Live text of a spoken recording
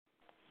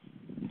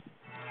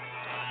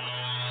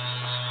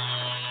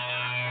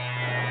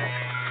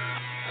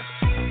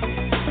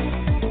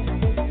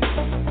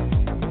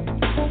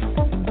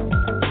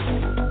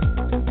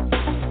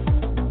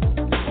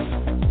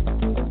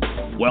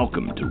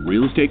Welcome to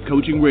Real Estate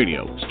Coaching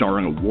Radio,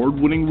 starring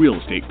award-winning real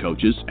estate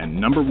coaches and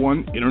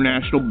 #1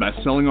 international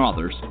best-selling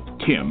authors,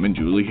 Tim and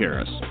Julie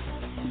Harris.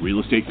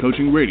 Real Estate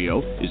Coaching Radio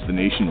is the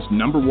nation's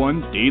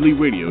 #1 daily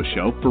radio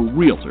show for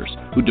realtors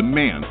who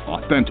demand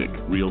authentic,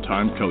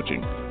 real-time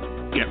coaching.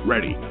 Get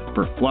ready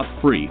for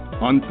fluff-free,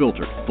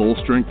 unfiltered,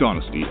 full-strength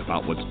honesty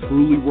about what's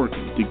truly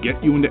working to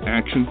get you into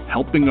action,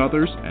 helping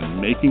others,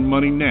 and making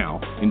money now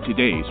in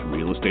today's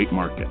real estate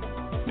market.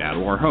 Now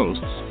to our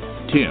hosts,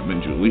 Tim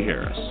and Julie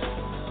Harris.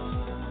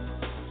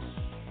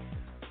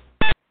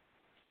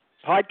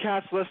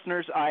 Podcast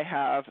listeners, I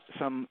have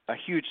a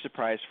huge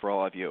surprise for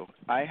all of you.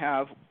 I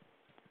have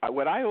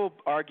what I will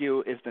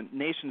argue is the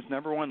nation's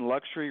 #1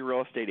 luxury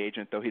real estate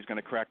agent, though he's going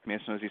to correct me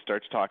as soon as he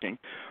starts talking,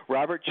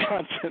 Robert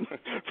Johnson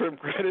from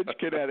Greenwich,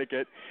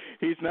 Connecticut.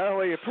 He's not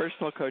only a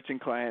personal coaching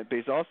client, but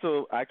he's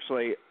also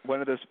actually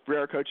one of those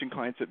rare coaching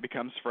clients that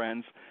becomes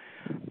friends.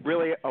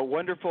 Really a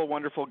wonderful,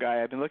 wonderful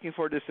guy. I've been looking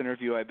forward to this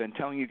interview. I've been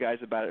telling you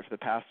guys about it for the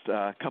past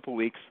couple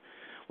weeks.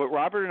 What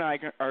Robert and I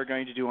are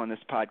going to do on this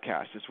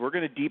podcast is we're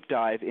going to deep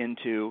dive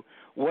into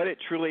what it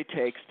truly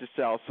takes to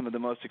sell some of the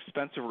most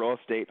expensive real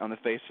estate on the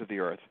face of the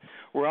earth.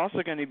 We're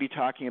also going to be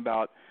talking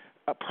about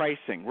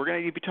pricing. We're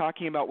going to be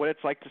talking about what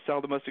it's like to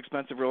sell the most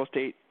expensive real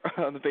estate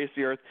on the face of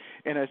the earth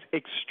in an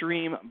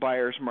extreme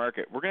buyer's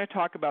market. We're going to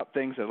talk about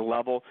things at a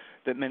level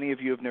that many of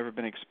you have never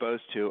been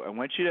exposed to. I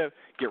want you to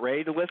get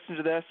ready to listen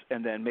to this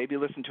and then maybe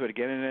listen to it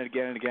again and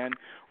again and again.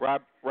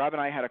 Rob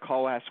and I had a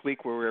call last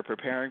week where we were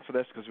preparing for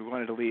this because we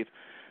wanted to leave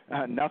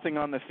nothing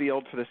on the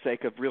field for the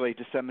sake of really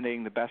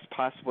disseminating the best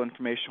possible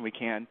information we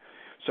can.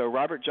 So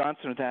Robert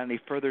Johnson, without any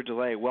further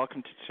delay,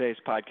 welcome to today's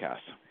podcast.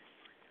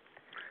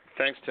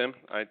 Thanks, Tim.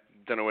 I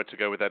don't know where to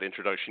go with that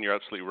introduction. You're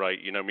absolutely right.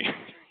 You know me,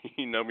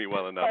 you know me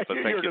well enough. But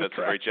thank you. That's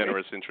a very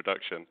generous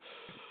introduction.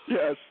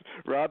 Yes,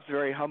 Rob's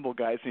very humble,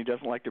 guys, and he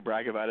doesn't like to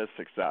brag about his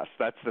success.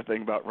 That's the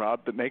thing about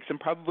Rob that makes him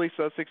probably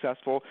so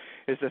successful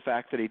is the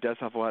fact that he does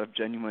have a lot of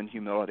genuine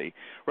humility.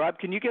 Rob,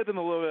 can you give them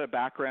a little bit of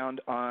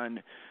background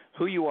on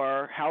who you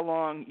are, how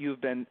long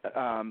you've been,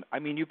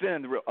 you've been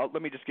in the real,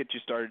 let me just get you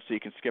started so you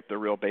can skip the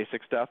real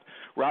basic stuff.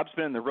 Rob's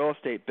been in the real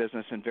estate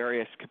business in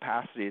various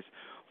capacities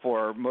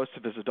for most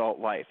of his adult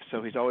life.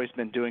 So he's always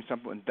been doing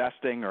something,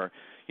 investing or,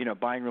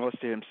 buying real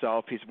estate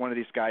himself. He's one of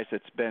these guys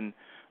that's been,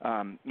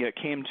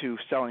 came to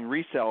selling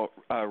resale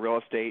real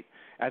estate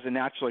as a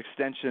natural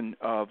extension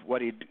of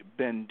what he'd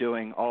been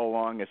doing all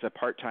along as a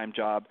part-time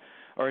job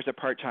or as a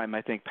part-time,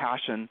 I think,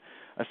 passion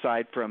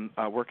aside from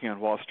working on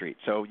Wall Street.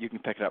 So you can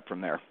pick it up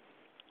from there.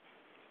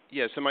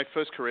 Yeah, so my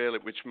first career,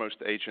 which most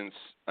agents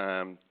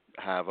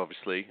have,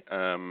 obviously,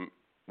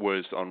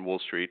 was on Wall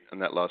Street,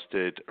 and that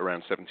lasted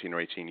around 17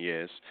 or 18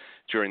 years.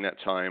 During that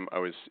time, I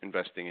was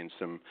investing in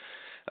some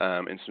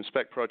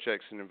spec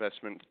projects and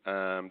investment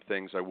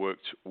things. I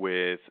worked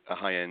with a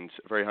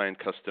very high-end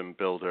custom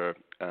builder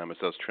as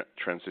I was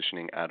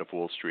transitioning out of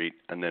Wall Street,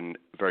 and then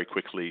very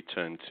quickly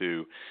turned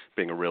to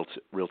being a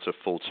realtor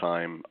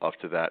full-time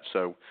after that.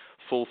 So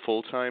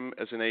full-time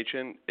as an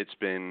agent, it's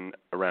been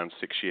around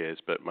 6 years,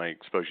 but my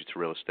exposure to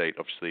real estate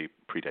obviously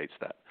predates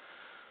that.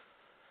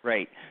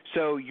 Right.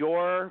 So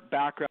your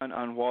background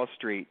on Wall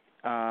Street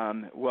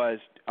was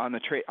on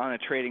a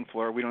trading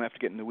floor. We don't have to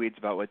get in the weeds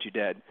about what you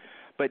did,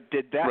 but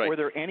Right. were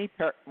there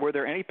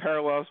any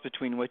parallels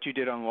between what you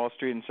did on Wall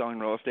Street and selling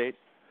real estate?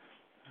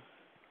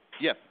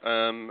 Yeah,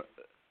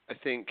 I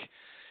think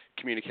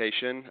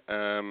communication,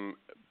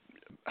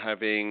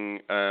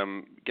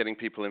 getting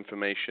people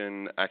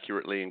information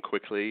accurately and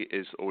quickly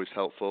is always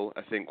helpful.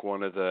 I think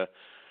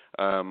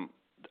I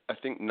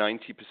think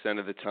 90%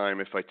 of the time,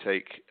 if I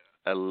take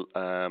a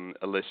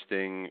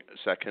listing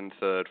second,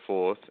 third,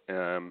 fourth,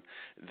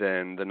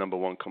 then the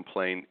 #1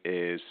 complaint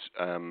is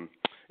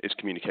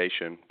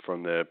communication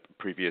from the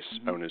previous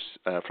owners,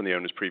 from the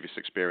owner's previous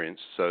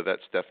experience. So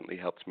that's definitely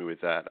helped me with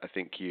that. I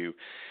think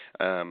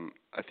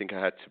I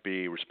had to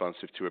be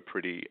responsive to a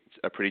pretty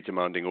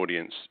demanding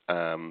audience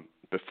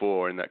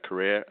before in that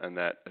career, and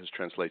that has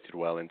translated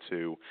well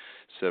into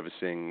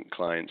servicing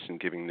clients and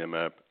giving them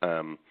a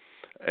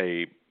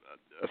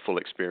full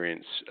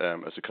experience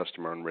as a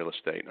customer on real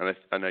estate.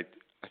 And I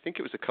think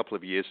it was a couple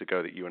of years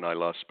ago that you and I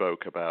last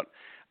spoke about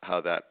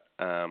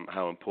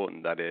how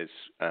important that is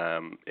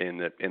in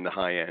the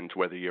high end,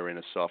 whether you're in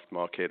a soft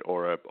market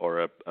or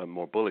a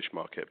more bullish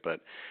market.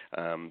 But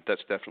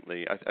that's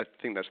definitely, I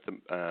think that's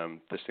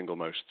the single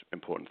most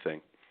important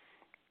thing.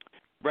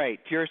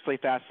 Right. Furiously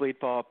fast lead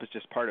follow-up is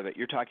just part of it.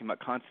 You're talking about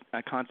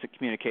constant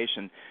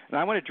communication. And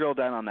I want to drill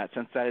down on that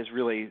since that is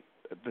really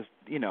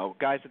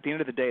guys, at the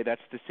end of the day,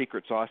 that's the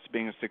secret sauce to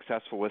being a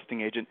successful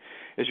listing agent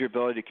is your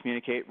ability to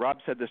communicate. Rob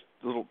said this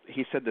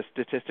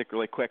statistic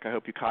really quick. I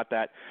hope you caught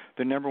that.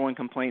 The #1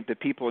 complaint that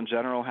people in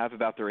general have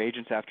about their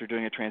agents after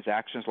doing a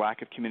transaction is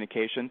lack of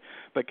communication.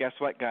 But guess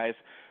what, guys?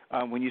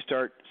 When you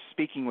start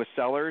speaking with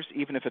sellers,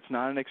 even if it's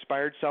not an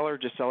expired seller,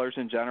 just sellers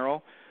in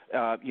general,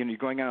 you're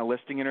going on a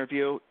listing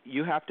interview,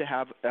 you have to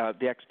have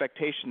the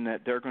expectation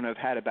that they're going to have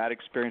had a bad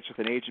experience with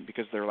an agent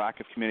because of their lack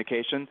of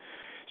communication.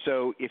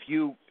 So if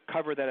you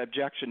cover that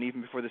objection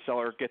even before the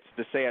seller gets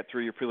to say it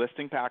through your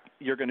pre-listing pack,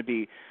 you're going to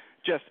be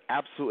just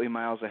absolutely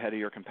miles ahead of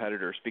your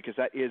competitors, because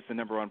that is the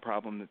number one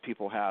problem that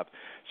people have.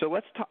 So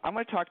I'm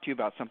going to talk to you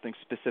about something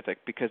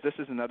specific, because this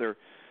is another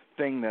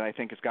thing that I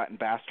think has gotten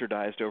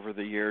bastardized over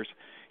the years.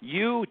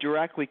 You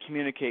directly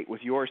communicate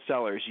with your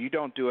sellers. You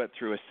don't do it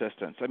through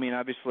assistants. I mean,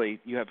 obviously,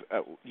 you have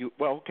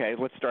well, okay,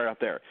 let's start out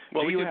there.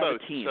 Well, we do do have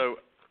both. A team? So,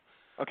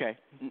 okay.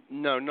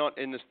 No, not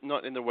in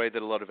the way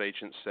that a lot of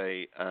agents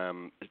say a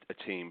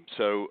team.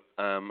 So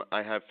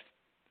I have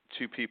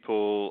two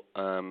people,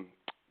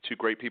 two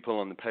great people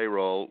on the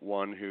payroll.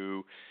 One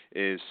who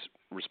is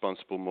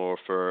responsible more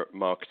for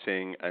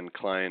marketing and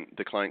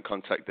the client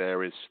contact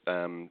there is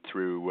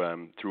through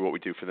what we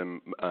do for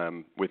them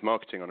with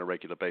marketing on a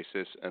regular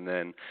basis. And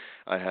then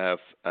I have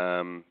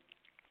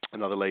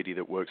another lady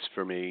that works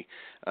for me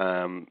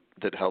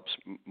that helps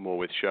more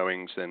with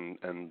showings and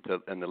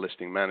the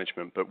listing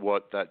management. But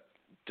what that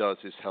does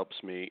is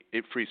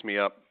it frees me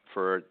up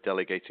for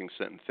delegating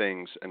certain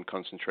things and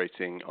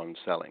concentrating on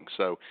selling.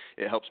 So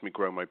it helps me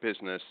grow my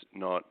business,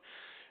 not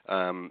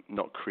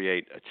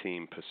create a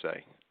team per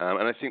se.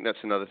 And I think that's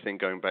another thing,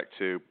 going back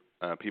to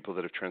people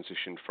that have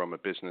transitioned from a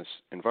business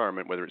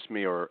environment, whether it's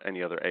me or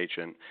any other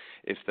agent.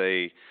 If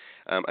they,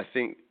 I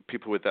think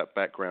people with that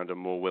background are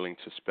more willing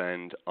to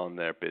spend on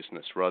their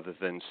business rather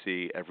than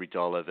see every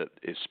dollar that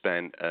is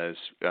spent as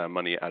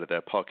money out of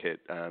their pocket.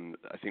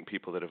 I think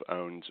people that have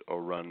owned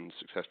or run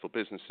successful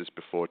businesses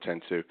before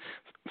tend to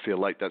feel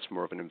like that's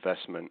more of an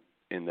investment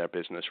in their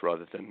business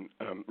rather than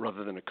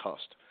a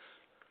cost.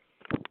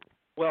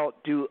 Well,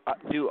 do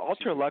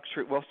ultra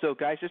luxury? Well, so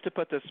guys, just to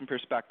put this in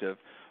perspective,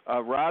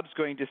 Rob's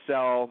going to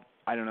sell,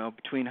 I don't know,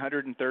 between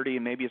 130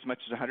 and maybe as much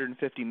as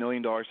 150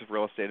 $million of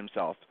real estate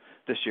himself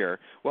this year.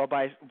 Well,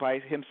 by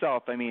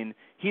himself, I mean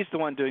he's the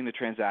one doing the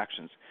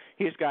transactions.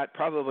 He's got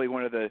probably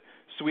one of the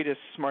sweetest,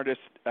 smartest.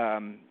 I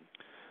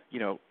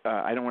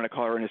don't want to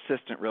call her an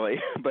assistant really,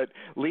 but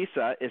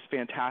Lisa is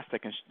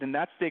fantastic, and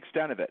that's the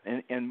extent of it.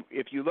 And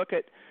if you look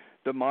at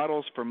the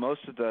models for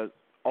most of the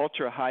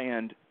ultra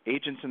high-end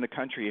agents in the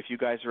country, if you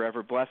guys are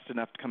ever blessed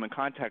enough to come in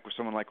contact with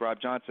someone like Rob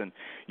Johnson,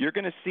 you're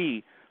going to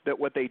see that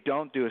what they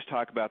don't do is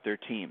talk about their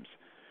teams.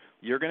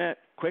 You're going to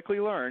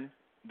quickly learn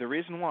the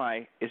reason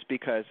why is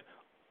because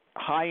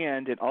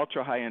high-end and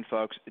ultra high-end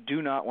folks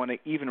do not want to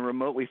even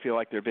remotely feel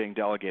like they're being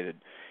delegated.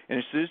 And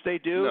as soon as they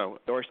do,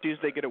 or as soon as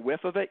they get a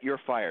whiff of it, you're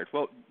fired.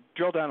 Well,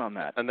 drill down on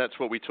that. And that's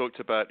what we talked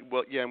about.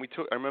 Well, yeah, and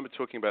I remember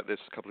talking about this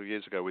a couple of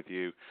years ago with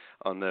you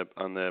on the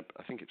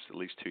I think it's at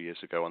least 2 years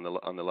ago on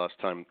the last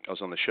time I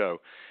was on the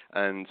show.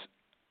 And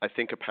I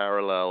think a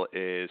parallel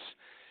is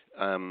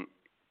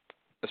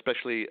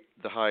especially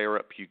the higher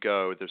up you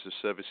go, there's a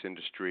service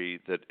industry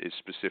that is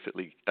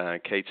specifically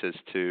caters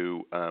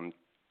to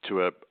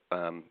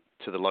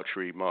the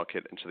luxury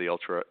market and to the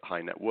ultra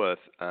high net worth,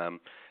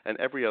 and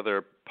every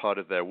other part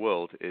of their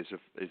world is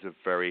a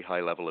very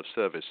high level of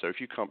service. So if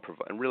you can't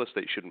provide, and real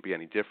estate shouldn't be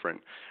any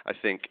different. I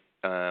think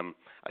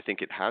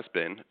it has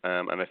been,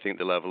 and I think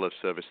the level of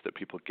service that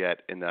people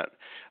get in that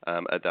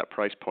at that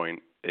price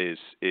point is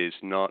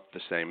not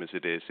the same as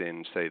it is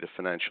in, say, the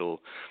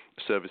financial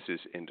services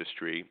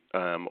industry,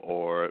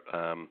 or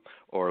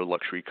a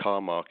luxury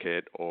car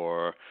market,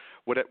 or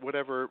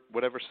whatever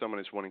someone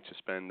is wanting to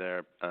spend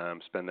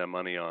their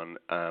money on.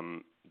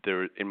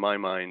 There, in my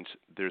mind,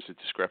 there's a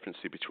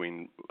discrepancy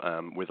between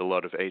with a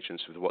lot of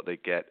agents with what they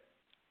get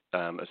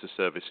as a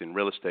service in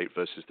real estate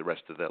versus the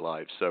rest of their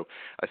lives. So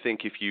I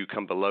think if you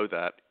come below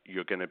that,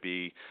 you're going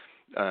to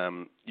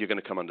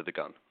come under the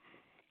gun.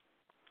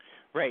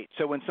 Right.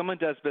 So when someone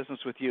does business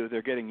with you,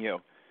 they're getting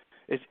you.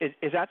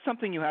 Is that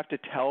something you have to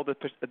tell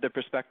the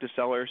prospective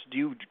sellers?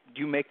 Do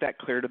you make that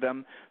clear to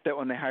them that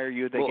when they hire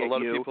you, they get you? Well, a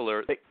lot of people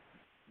are.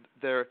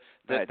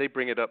 They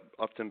bring it up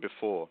often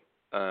before.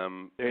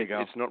 There you go.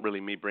 It's not really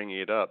me bringing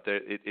it up.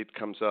 It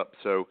comes up.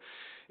 So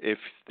if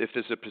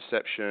there's a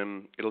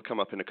perception, it'll come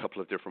up in a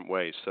couple of different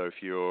ways. So if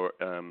you're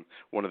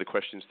one of the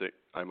questions that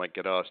I might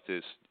get asked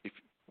is,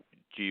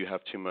 do you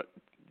have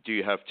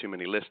too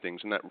many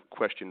listings? And that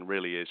question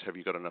really is, have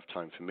you got enough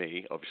time for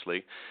me?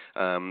 Obviously.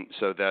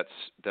 So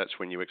that's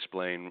when you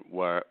explain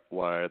where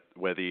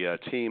the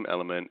team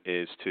element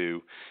is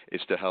to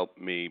help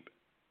me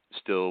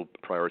still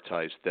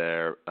prioritize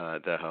their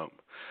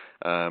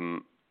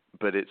home.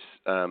 But it's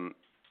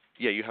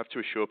you have to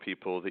assure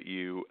people that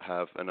you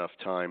have enough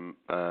time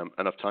for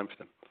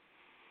them.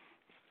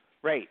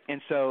 Right.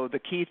 And so the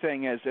key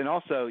thing is, and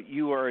also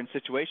you are in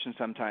situations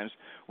sometimes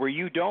where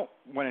you don't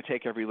want to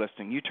take every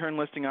listing. You turn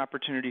listing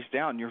opportunities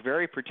down. You're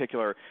very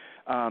particular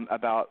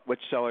about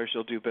which sellers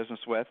you'll do business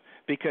with,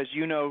 because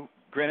you know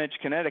Greenwich,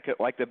 Connecticut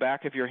like the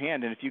back of your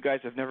hand. And if you guys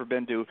have never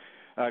been to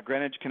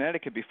Greenwich,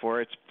 Connecticut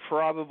before, it's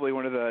probably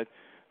one of the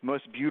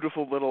most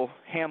beautiful little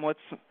hamlets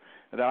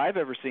that I've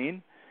ever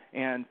seen.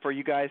 And for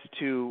you guys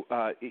to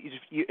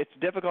it's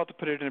difficult to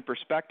put it in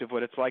perspective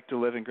what it's like to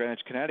live in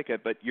Greenwich,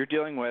 Connecticut, but you're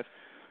dealing with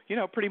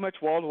pretty much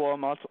wall-to-wall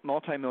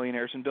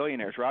multimillionaires and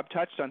billionaires. Rob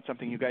touched on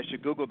something. You guys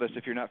should Google this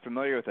if you're not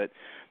familiar with it.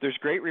 There's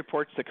great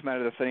reports that come out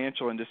of the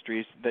financial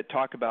industries that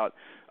talk about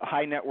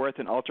high net worth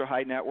and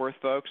ultra-high net worth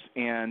folks,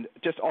 and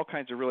just all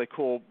kinds of really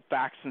cool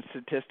facts and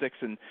statistics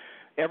and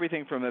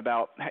everything from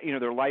about,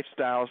 their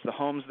lifestyles, the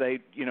homes they,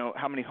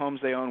 how many homes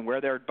they own,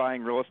 where they're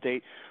buying real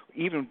estate,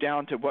 even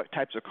down to what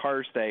types of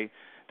cars they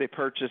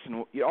purchase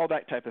and all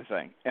that type of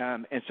thing.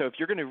 And so if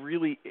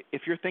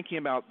you're thinking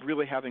about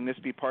really having this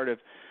be part of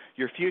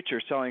your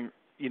future, selling,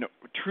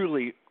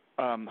 truly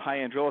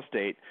high-end real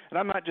estate, and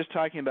I'm not just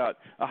talking about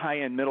a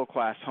high-end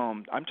middle-class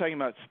home. I'm talking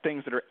about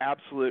things that are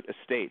absolute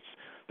estates,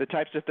 the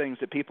types of things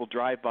that people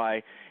drive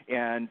by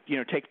and,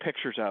 take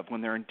pictures of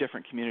when they're in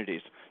different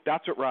communities.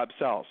 That's what Rob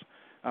sells.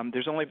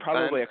 There's only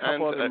probably a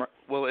couple of them.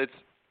 Well, it's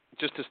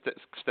just to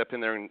step in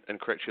there and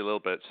correct you a little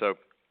bit. So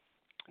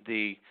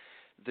the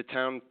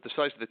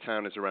size of the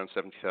town is around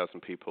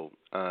 70,000 people,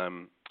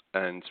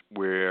 and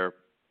we're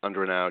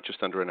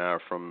just under an hour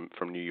from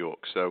New York.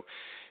 So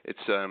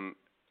it's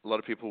a lot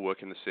of people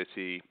work in the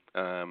city.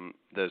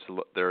 There's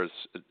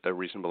a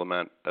reasonable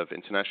amount of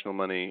international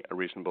money, a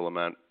reasonable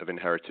amount of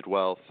inherited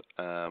wealth,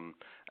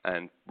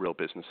 and real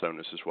business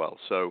owners as well.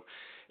 So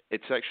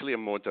it's actually a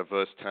more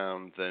diverse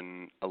town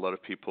than a lot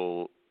of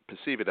people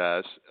perceive it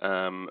as.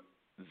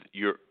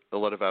 A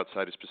lot of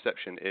outsiders'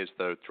 perception is,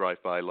 though,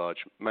 drive-by large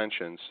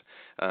mansions,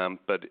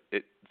 but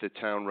the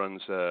town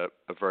runs a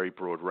very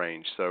broad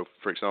range. So,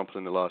 for example,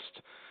 in the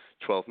last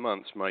 12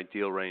 months, my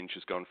deal range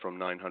has gone from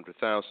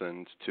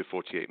 900,000 to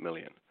 48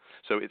 million.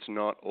 So it's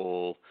not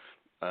all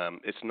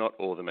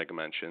the mega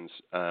mansions,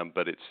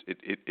 but it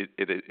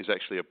is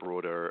actually a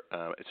broader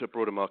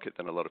market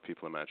than a lot of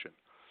people imagine.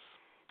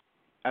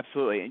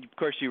 Absolutely, and of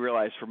course, you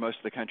realize for most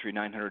of the country,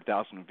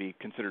 900,000 would be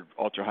considered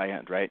ultra high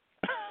end, right?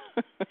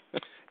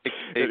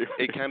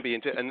 It can be,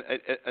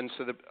 and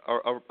so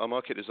our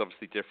market is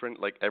obviously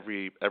different. Like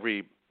every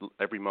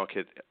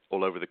market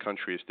all over the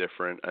country is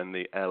different, and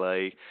the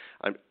LA.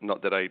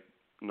 Not that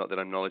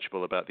I'm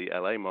knowledgeable about the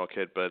LA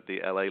market, but the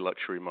LA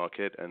luxury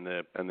market and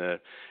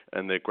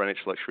the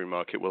Greenwich luxury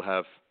market will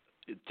have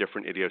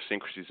different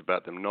idiosyncrasies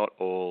about them. Not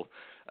all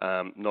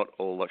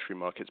luxury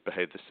markets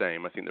behave the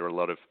same. I think there are a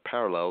lot of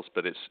parallels,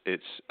 but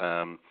it's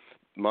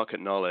market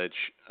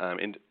knowledge.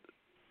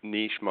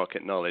 Niche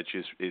market knowledge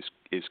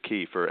is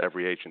key for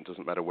every agent.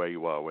 Doesn't matter where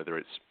you are, whether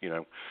it's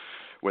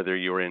whether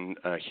you're in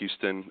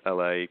Houston,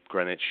 LA,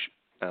 Greenwich,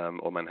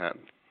 or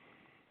Manhattan.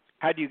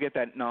 How do you get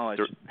that knowledge?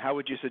 How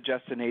would you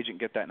suggest an agent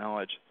get that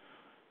knowledge?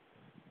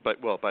 The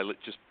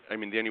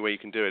only way you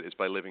can do it is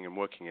by living and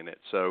working in it.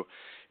 So,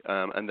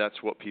 and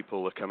that's what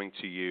people are coming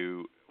to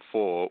you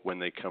for when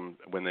they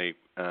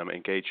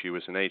engage you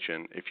as an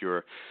agent. If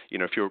you're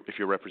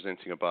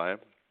representing a buyer,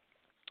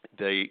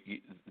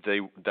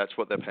 that's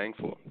what they're paying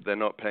for. They're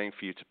not paying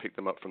for you to pick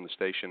them up from the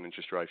station and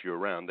just drive you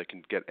around. They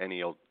can get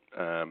any old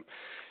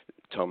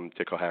Tom,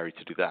 Dick, or Harry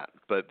to do that.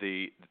 But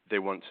they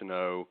want to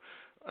know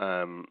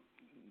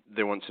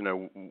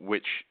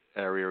which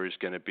area is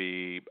going to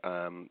be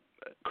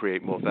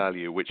create more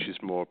value, which is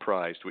more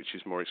prized, which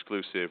is more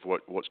exclusive,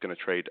 what's going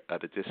to trade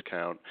at a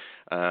discount,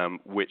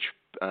 which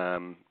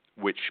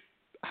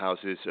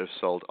houses are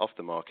sold off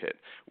the market,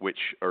 which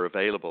are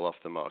available off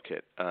the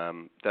market.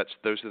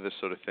 Those are the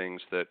sort of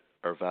things that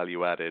are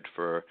value added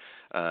for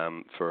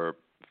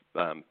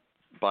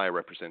buyer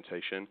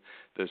representation.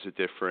 There's a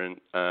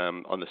different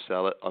on the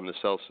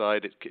sell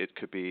side. It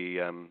could be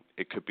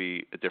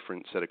a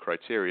different set of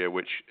criteria,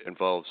 which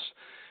involves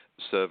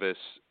service,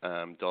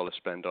 dollar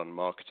spend on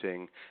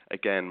marketing,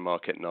 again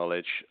market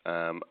knowledge,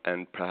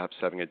 and perhaps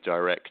having a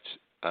direct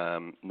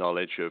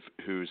knowledge of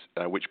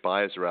which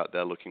buyers are out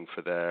there looking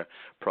for their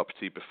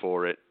property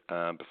before it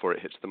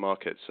hits the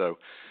market. So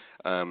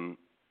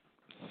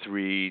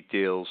 3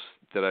 deals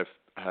that I've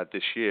had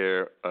this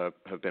year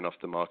have been off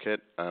the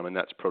market, and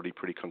that's probably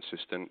pretty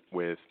consistent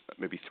with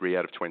maybe 3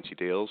 out of 20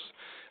 deals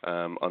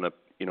on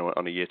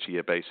a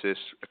year-to-year basis.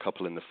 A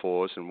couple in the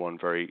 4s and one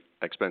very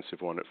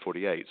expensive one at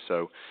 48.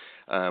 So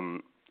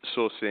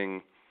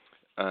sourcing,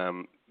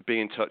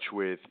 being in touch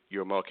with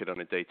your market on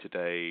a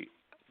day-to-day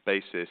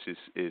basis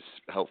is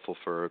helpful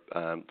for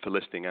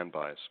listing and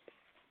buyers.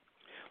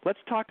 Let's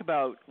talk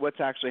about what's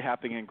actually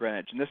happening in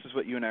Greenwich, and this is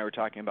what you and I were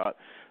talking about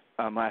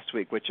last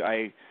week, which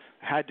I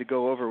had to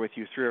go over with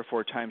you 3 or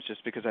 4 times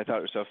just because I thought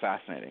it was so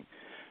fascinating.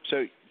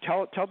 So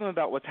tell them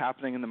about what's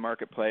happening in the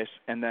marketplace,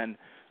 and then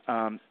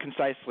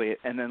concisely,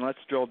 and then let's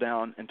drill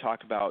down and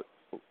talk about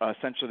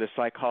essentially the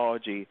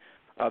psychology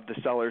of the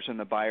sellers and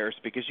the buyers,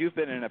 because you've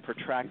been in a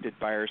protracted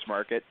buyer's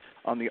market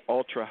on the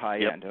ultra high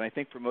end. And I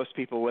think for most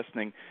people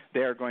listening, they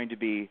are going to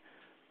be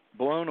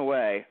blown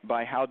away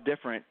by how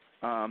different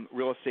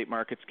real estate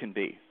markets can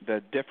be.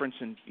 The difference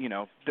in,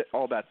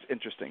 all that's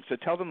interesting. So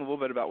tell them a little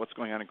bit about what's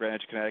going on in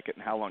Greenwich, Connecticut,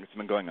 and how long it's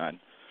been going on.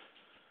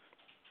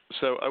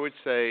 So I would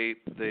say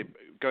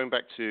going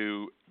back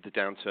to the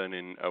downturn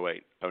in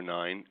 08,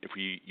 09, if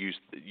we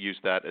use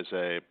that as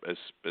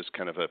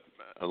kind of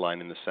a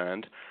line in the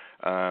sand,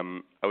 I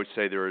would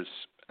say there is,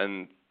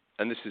 and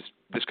and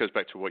this goes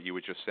back to what you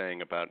were just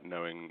saying about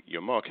knowing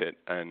your market.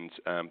 And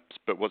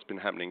but what's been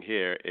happening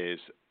here is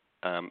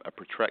a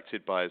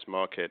protracted buyer's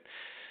market,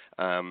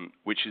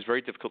 which is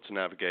very difficult to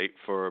navigate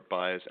for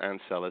buyers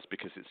and sellers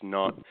because it's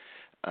not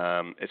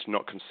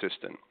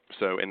consistent.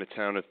 So in a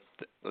town of,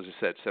 as I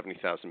said,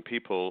 70,000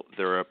 people,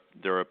 there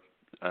are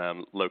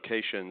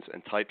locations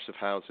and types of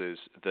houses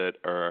that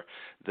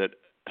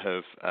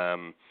have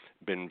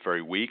been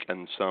very weak,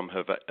 and some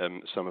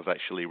have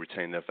actually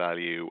retained their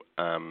value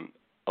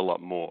a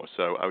lot more.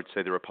 So I would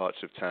say there are parts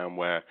of town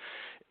where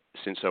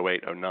since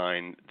 08,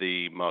 09,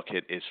 the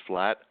market is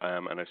flat,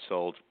 and I've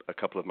sold a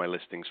couple of my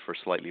listings for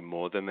slightly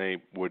more than they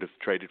would have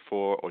traded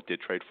for or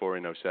did trade for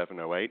in 07,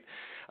 08.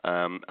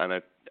 And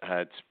I've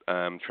had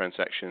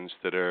transactions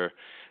that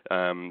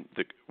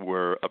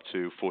were up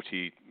to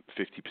 40-50%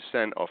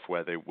 off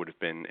where they would have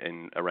been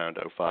in around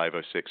 05,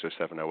 06,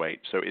 07, 08.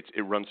 So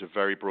it runs a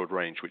very broad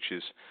range, which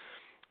is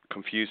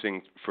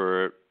confusing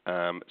for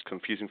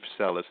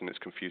sellers, and it's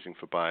confusing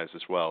for buyers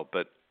as well.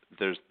 But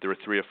there are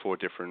 3 or 4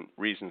 different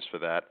reasons for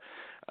that.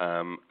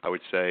 I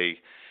would say,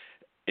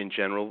 in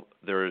general,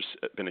 there's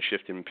been a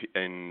shift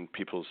in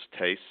people's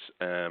tastes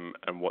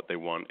and what they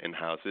want in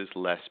houses.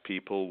 Less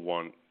people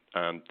want.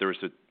 There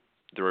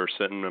are a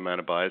certain amount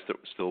of buyers that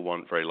still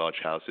want very large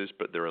houses,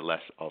 but there are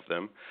less of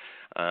them.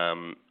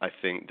 I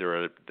think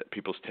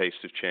people's tastes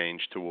have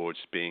changed towards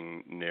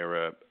being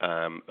nearer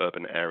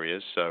urban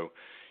areas. So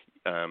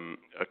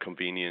a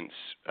convenience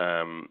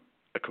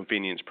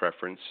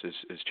preference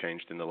has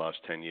changed in the last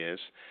 10 years.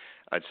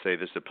 I'd say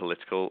there's a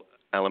political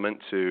element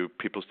to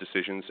people's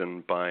decisions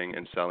and buying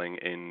and selling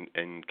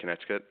in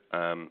Connecticut.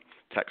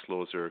 Tax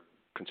laws are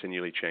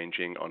continually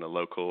changing on a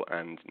local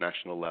and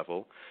national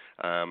level,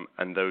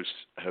 and those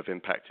have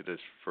impacted us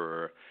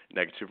for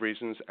negative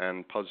reasons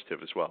and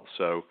positive as well.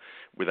 So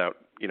without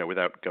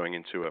going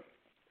into a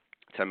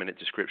 10-minute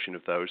description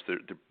of those,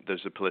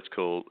 there's a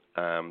political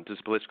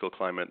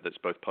climate that's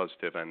both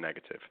positive and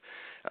negative.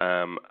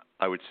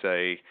 I would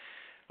say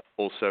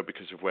also,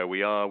 because of where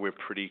we are, we're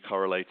pretty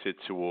correlated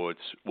towards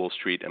Wall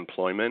Street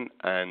employment,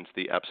 and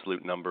the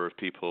absolute number of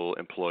people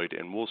employed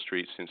in Wall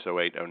Street since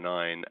 08,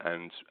 09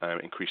 and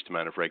increased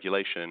amount of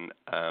regulation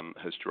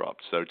has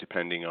dropped. So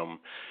depending on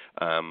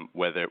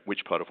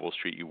which part of Wall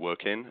Street you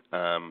work in,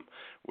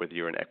 whether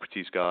you're an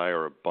equities guy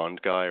or a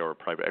bond guy or a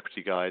private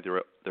equity guy,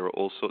 there are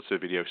all sorts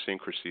of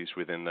idiosyncrasies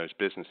within those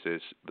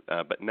businesses.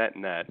 But net,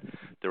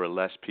 there are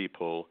less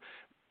people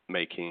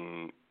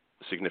making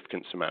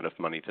significant amount of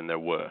money than there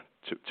were,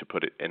 to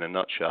put it in a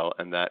nutshell,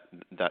 and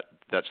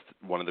that's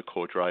one of the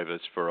core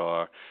drivers for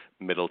our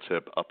middle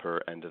to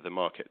upper end of the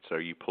market. So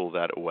you pull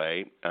that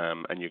away,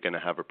 and you're going to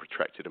have a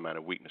protracted amount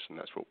of weakness, and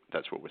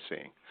that's what we're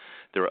seeing.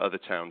 There are other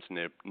towns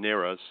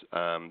near us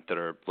that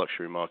are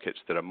luxury markets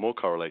that are more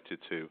correlated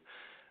to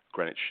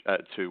Greenwich,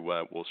 to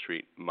Wall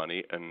Street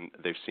money, and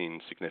they've seen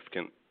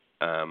significant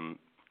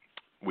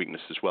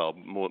weakness as well,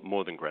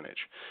 more than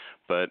Greenwich.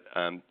 But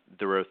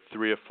there are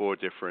 3 or 4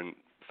 different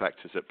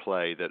factors at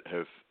play that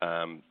have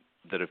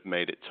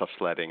made it tough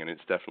sledding, and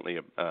it's definitely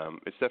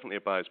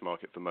a buyer's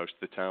market for most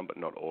of the town, but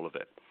not all of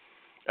it.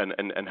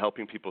 And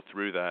helping people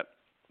through that,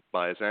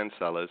 buyers and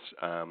sellers,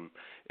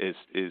 is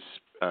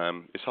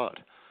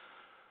hard.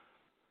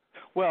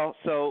 Well,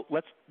 so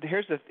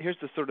here's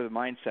the sort of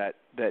mindset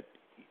that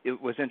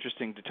it was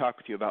interesting to talk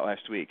with you about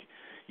last week.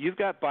 You've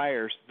got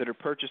buyers that are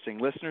purchasing.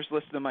 Listeners,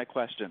 listen to my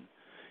question.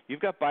 You've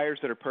got buyers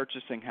that are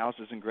purchasing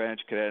houses in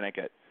Greenwich,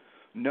 Connecticut,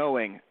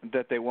 knowing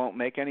that they won't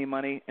make any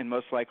money, and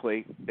most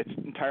likely it's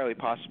entirely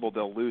possible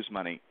they'll lose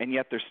money, and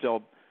yet they're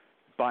still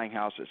buying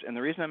houses. And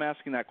the reason I'm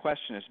asking that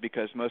question is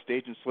because most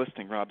agents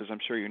listing, Rob, as I'm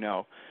sure you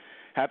know,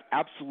 have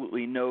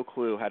absolutely no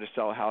clue how to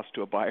sell a house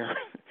to a buyer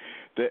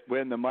that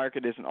when the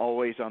market isn't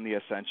always on the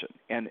ascension.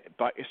 And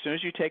as soon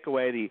as you take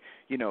away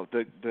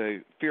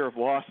the fear of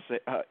loss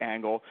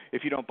angle,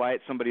 if you don't buy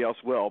it, somebody else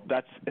will.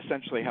 That's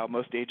essentially how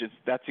most agents,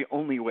 that's the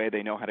only way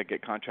they know how to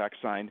get contracts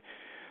signed.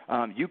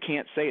 You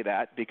can't say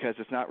that because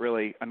it's not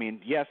really,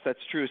 yes, that's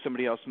true,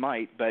 somebody else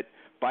might, but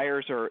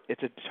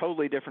it's a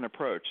totally different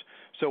approach.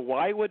 So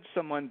why would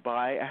someone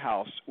buy a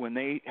house when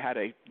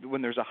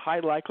there's a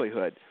high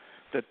likelihood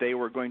that they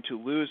were going to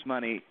lose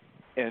money,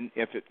 and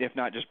if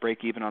not just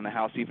break even on the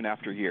house even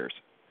after years?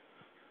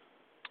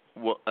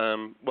 Well,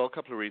 a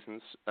couple of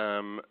reasons.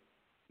 Our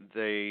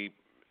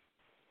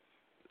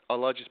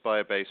largest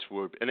buyer base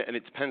would, and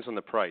it depends on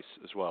the price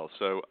as well.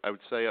 So I would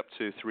say up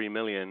to $3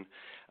 million.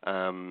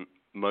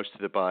 Most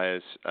of the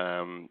buyers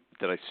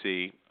that I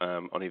see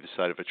on either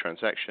side of a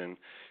transaction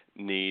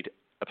need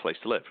a place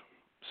to live.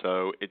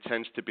 So it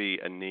tends to be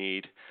a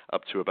need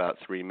up to about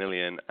 $3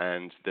 million,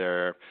 and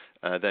their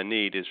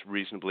need is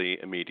reasonably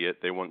immediate.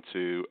 They want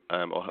to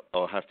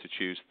or have to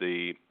choose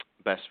the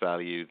best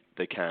value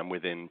they can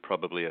within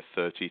probably a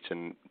 30 to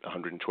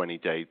 120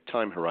 day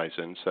time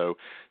horizon. So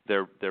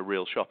they're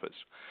real shoppers.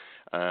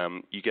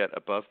 You get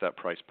above that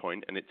price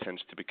point, and it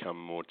tends to become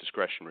more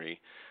discretionary,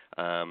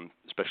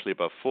 especially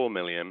above $4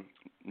 million.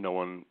 No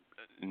one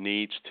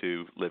needs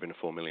to live in a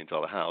 $4 million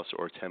house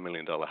or a $10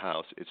 million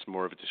house. It's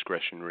more of a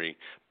discretionary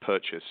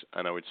purchase,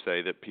 and I would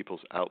say that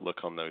people's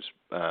outlook on those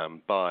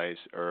buys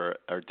are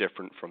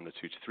different from the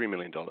 $2 to $3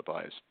 million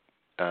buys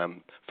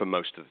for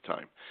most of the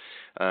time.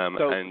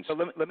 So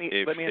let me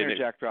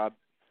interject, Rob.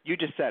 You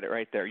just said it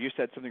right there. You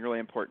said something really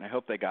important. I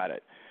hope they got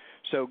it.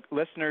 So,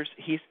 listeners,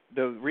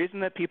 the reason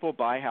that people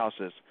buy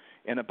houses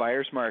in a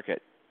buyer's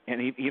market, and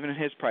even in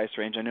his price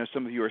range, I know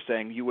some of you are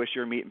saying you wish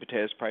your meat and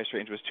potatoes price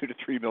range was $2 to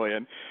 $3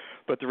 million,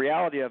 but the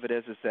reality of it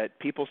is that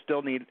people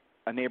still need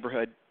a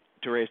neighborhood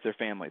to raise their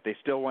family. They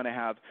still want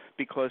to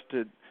be close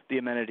to the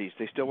amenities.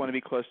 They still want to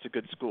be close to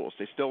good schools.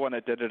 They still want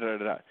to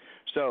da-da-da-da-da.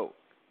 So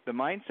the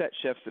mindset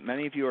shifts that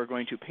many of you are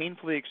going to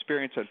painfully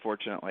experience,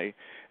 unfortunately,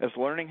 is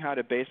learning how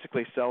to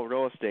basically sell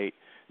real estate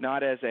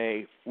not as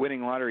a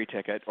winning lottery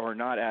ticket or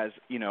not as,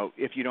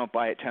 if you don't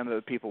buy it, 10 other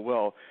people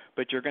will,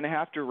 but you're going to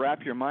have to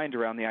wrap your mind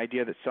around the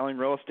idea that selling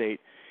real estate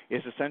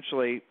is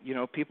essentially,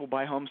 people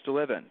buy homes to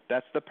live in.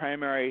 That's the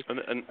primary.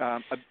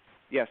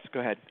 Yes, go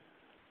ahead.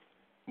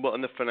 Well,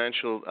 and the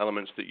financial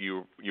elements that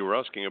you were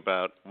asking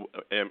about,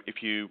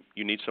 if you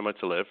need somewhere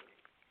to live,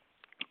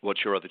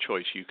 what's your other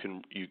choice? You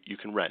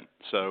can rent.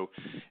 So,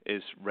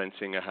 is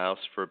renting a house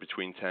for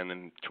between $10,000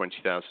 and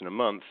 $20,000 a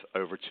month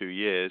over 2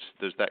 years?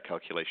 There's that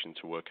calculation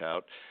to work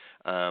out.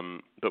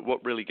 But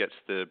what really gets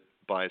the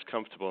buyers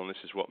comfortable, and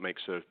this is what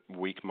makes a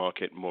weak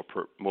market more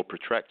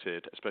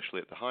protracted,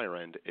 especially at the higher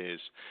end, is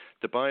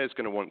the buyer's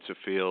going to want to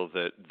feel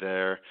that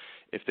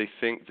if they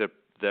think that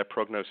their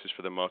prognosis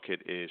for the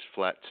market is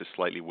flat to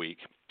slightly weak,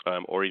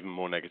 or even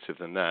more negative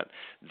than that,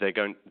 they're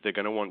going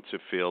to want to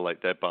feel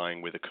like they're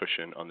buying with a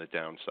cushion on the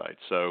downside.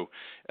 So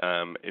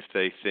if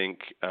they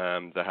think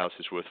the house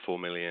is worth $4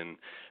 million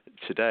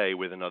today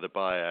with another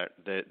buyer,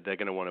 they're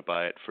going to want to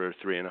buy it for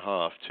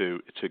 $3.5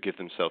 to give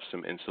themselves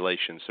some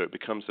insulation. So it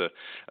becomes a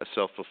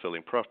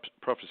self-fulfilling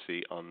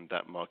prophecy on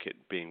that market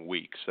being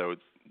weak. So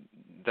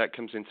that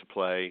comes into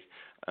play.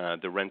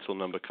 The rental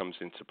number comes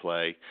into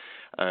play.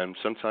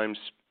 Sometimes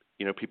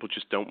people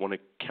just don't want to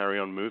carry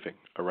on moving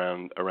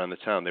around the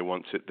town. They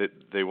want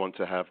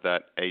to have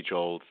that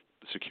age-old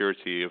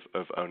security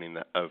of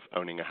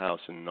owning a house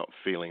and not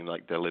feeling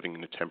like they're living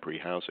in a temporary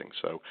housing.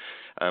 So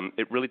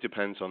it really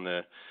depends on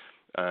those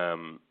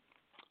a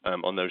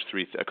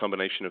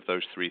combination of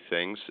those three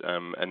things,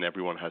 and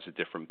everyone has a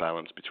different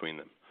balance between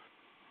them.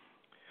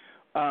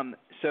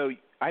 So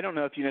I don't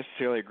know if you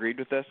necessarily agreed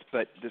with this,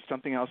 but there's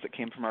something else that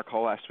came from our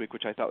call last week,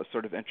 which I thought was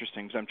sort of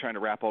interesting, because I'm trying to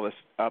wrap all this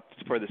up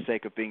for the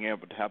sake of being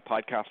able to have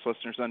podcast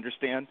listeners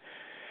understand,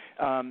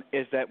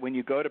 is that when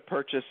you go to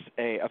purchase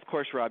of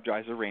course, Rob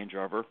drives a Range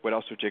Rover. What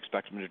else would you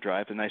expect him to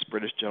drive? A nice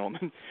British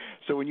gentleman.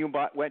 So when you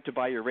went to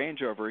buy your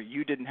Range Rover,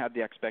 you didn't have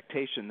the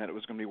expectation that it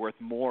was going to be worth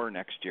more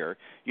next year.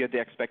 You had the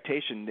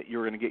expectation that you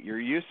were going to get your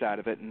use out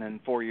of it, and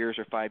then 4 years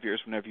or 5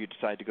 years, whenever you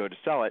decide to go to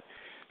sell it,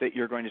 that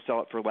you're going to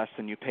sell it for less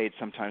than you paid,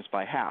 sometimes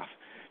by half.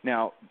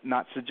 Now,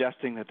 not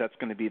suggesting that that's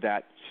going to be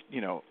that,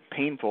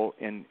 painful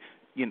in,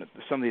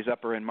 some of these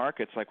upper end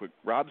markets like what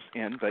Rob's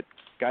in, but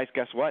guys,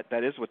 guess what?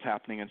 That is what's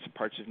happening in some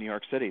parts of New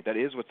York City. That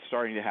is what's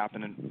starting to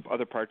happen in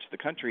other parts of the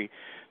country,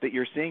 that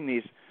you're seeing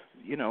these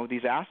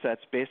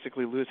assets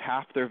basically lose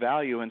half their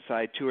value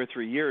inside 2 or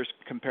 3 years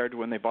compared to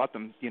when they bought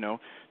them,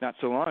 not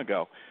so long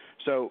ago.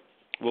 So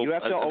you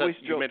have to always.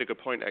 You made a good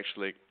point,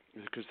 actually.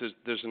 Because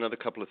there's another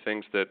couple of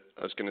things that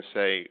I was going to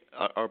say.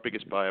 Our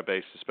biggest buyer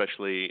base,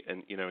 especially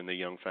in the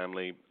young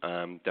family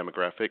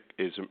demographic,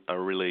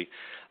 are really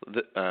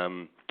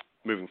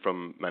moving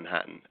from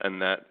Manhattan,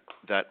 and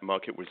that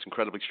market was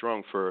incredibly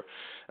strong for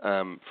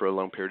a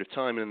long period of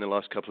time, and in the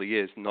last couple of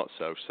years, not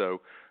so.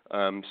 So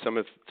some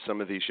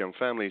of these young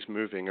families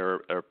moving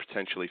are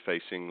potentially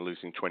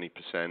losing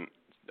 20%.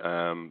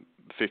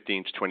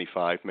 15 to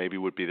 25 maybe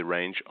would be the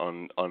range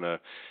on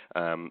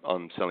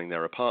selling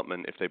their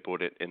apartment if they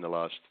bought it in the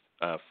last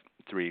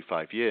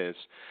 3-5 years,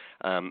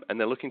 and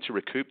they're looking to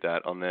recoup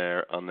that on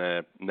their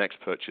next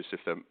purchase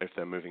if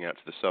they're moving out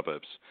to the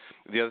suburbs.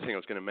 The other thing I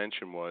was going to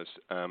mention was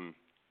a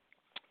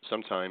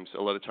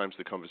lot of times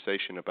the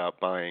conversation about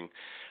buying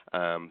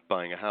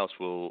a house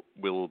will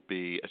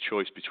be a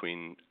choice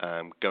between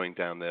going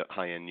down the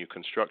high-end new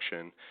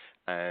construction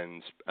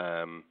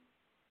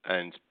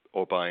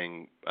or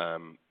buying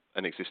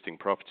an existing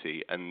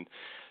property, and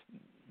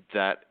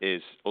that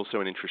is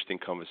also an interesting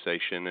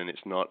conversation, and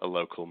it's not a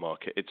local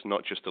market. It's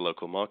not just a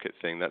local market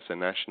thing. That's a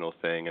national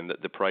thing, and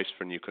the price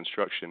for new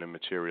construction and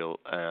materials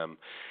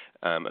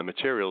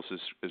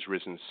has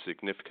risen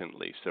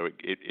significantly. So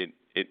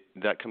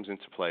that comes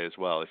into play as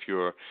well. If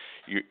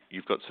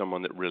you've got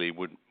someone that really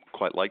would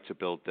quite like to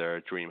build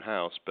their dream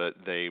house, but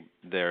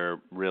they're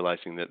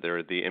realizing that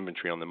the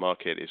inventory on the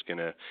market is going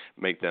to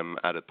make them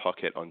out of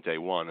pocket on day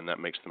one, and that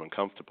makes them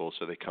uncomfortable.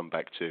 So they come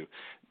back to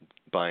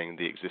buying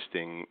the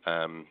existing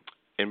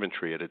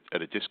inventory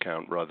at a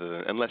discount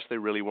unless they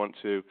really want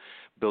to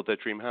build their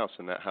dream house,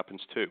 and that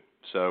happens too.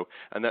 So,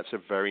 and that's a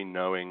very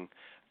knowing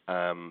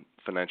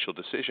financial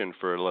decision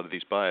for a lot of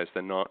these buyers.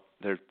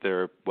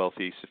 They're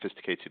wealthy,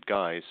 sophisticated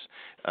guys.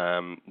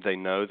 They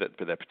know that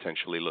they're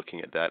potentially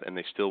looking at that, and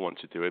they still want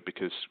to do it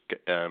because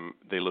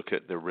they look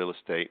at real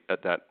estate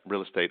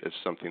as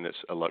something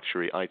that's a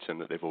luxury item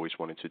that they've always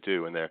wanted to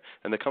do, and they're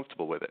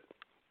comfortable with it.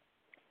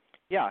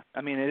 Yeah,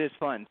 I mean, it is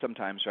fun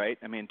sometimes, right?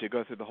 I mean, to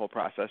go through the whole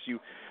process.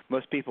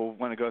 Most people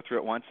want to go through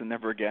it once and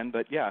never again,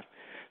 but yeah.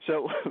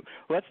 So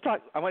let's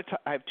talk.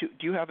 Do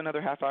you have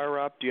another half hour,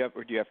 Rob? Do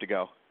you have to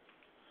go?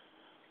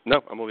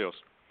 No, I'm all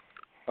yours.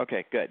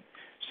 Okay, good.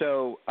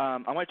 So I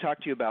want to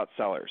talk to you about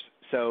sellers.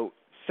 So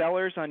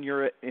sellers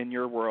in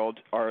your world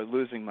are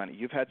losing money.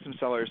 You've had some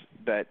sellers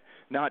that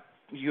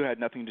you had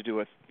nothing to do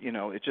with,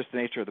 it's just the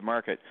nature of the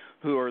market,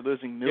 who are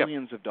losing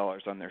millions of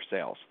dollars on their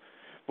sales.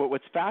 But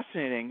what's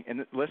fascinating,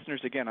 and listeners,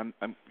 again, I'm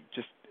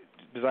just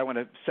because I want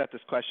to set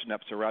this question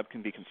up so Rob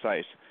can be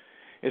concise,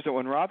 is that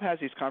when Rob has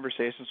these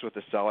conversations with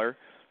a seller,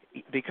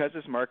 because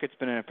this market's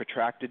been in a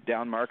protracted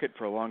down market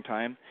for a long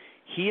time,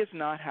 he is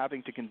not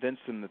having to convince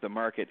them that the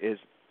market is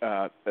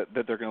that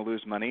they're going to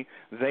lose money.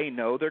 They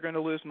know they're going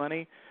to lose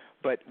money.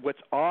 But what's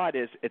odd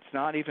is it's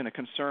not even a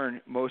concern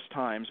most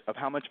times of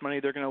how much money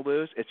they're going to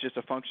lose. It's just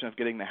a function of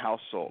getting the house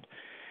sold.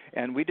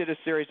 And we did a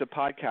series of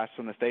podcasts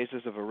on the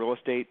phases of a real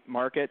estate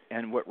market,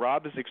 and what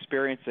Rob is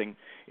experiencing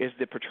is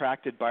the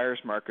protracted buyer's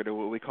market, or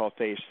what we call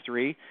phase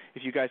 3.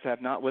 If you guys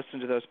have not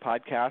listened to those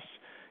podcasts,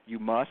 you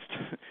must.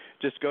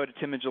 Just go to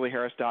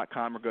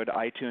timandjulieharris.com or go to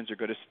iTunes or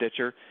go to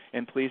Stitcher,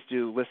 and please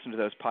do listen to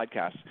those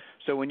podcasts.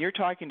 So when you're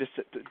talking to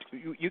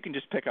you can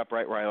just pick up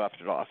right where I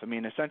left it off. I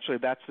mean, essentially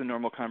that's the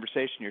normal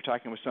conversation. You're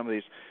talking with some of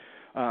these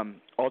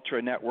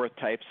ultra net worth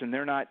types, and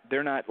they're not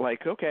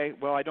like, okay,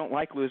 well, I don't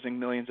like losing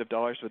millions of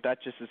dollars, but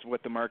that just is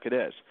what the market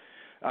is.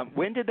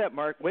 When did it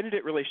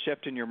really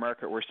shift in your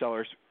market where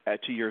sellers,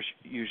 to use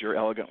your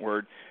elegant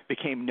word,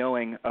 became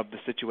knowing of the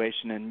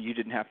situation and you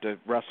didn't have to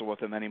wrestle with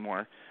them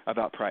anymore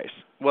about price?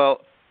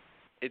 Well,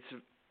 it's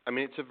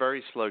a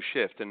very slow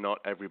shift, and not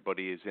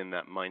everybody is in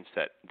that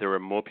mindset. There are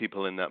more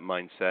people in that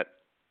mindset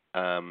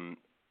than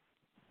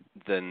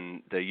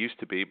there used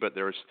to be, but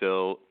there are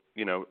still,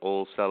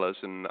 all sellers,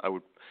 and I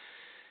would,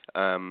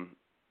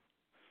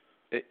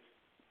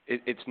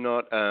 it's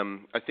not.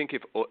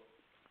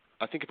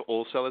 I think if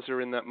all sellers are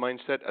in that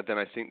mindset, then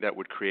I think that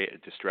would create a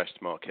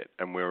distressed market,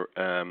 and we're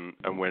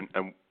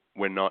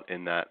not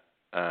in that.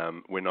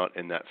 We're not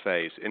in that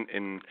phase.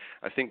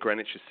 I think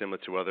Greenwich is similar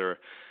to other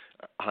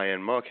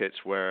high-end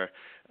markets where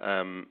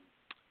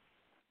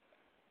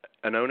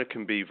an owner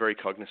can be very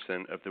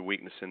cognizant of the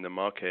weakness in the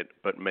market,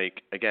 but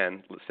make,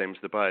 again, same as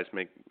the buyers,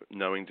 make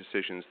knowing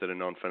decisions that are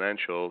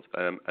non-financial.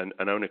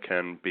 An owner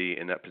can be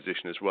in that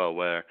position as well,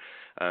 where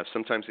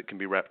sometimes it can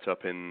be wrapped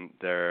up in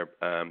their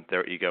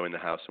ego in the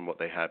house and what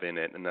they have in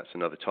it, and that's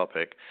another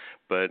topic.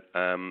 But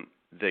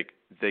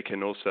they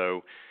can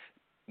also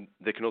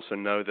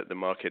know that the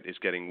market is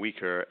getting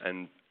weaker,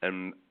 and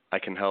I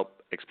can help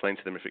explain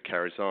to them if it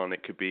carries on,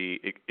 it could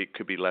be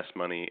less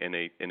money in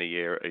a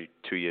year,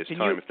 2 years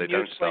time if they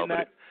don't sell.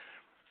 But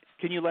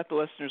can you let the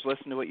listeners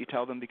listen to what you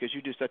tell them, because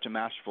you do such a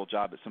masterful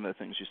job at some of the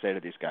things you say to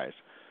these guys?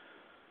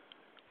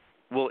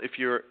 Well, if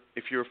you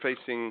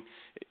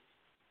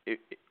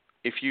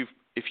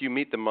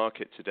meet the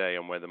market today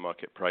on where the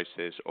market price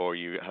is, or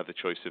you have the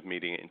choice of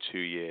meeting it in 2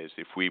 years,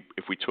 if we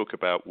talk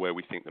about where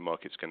we think the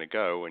market's going to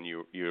go, and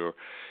you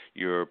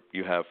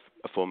have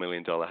a $4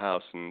 million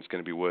house and it's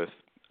going to be worth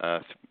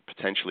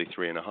potentially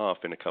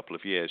 3.5 in a couple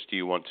of years, do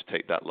you want to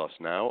take that loss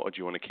now, or do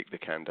you want to kick the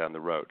can down the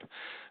road?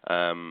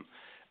 And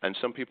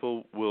some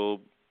people will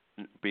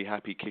be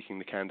happy kicking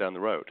the can down the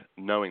road,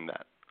 knowing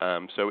that.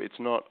 So it's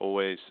not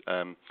always,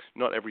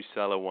 not every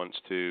seller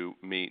wants to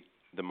meet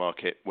the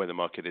market where the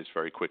market is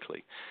very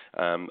quickly.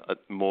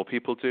 More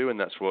people do, and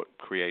that's what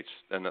creates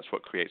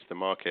the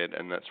market,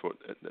 and that's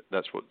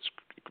what's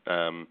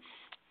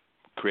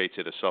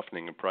created a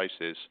softening in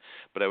prices.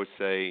 But I would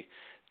say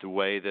the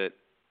way that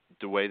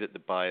the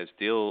buyers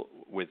deal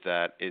with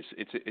that is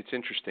it's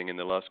interesting. In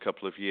the last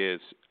couple of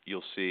years,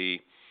 you'll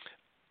see.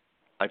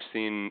 I've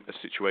seen a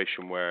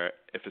situation where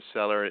if a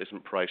seller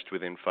isn't priced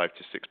within 5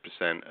 to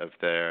 6% of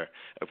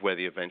where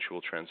the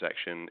eventual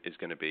transaction is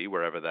going to be,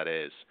 wherever that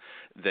is,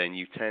 then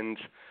you tend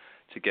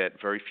to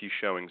get very few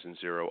showings and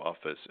zero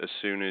offers. As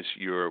soon as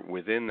you're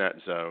within that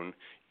zone,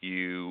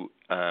 you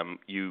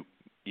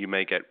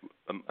may get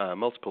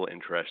multiple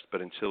interest,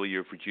 but until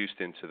you've reduced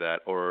into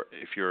that, or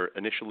if your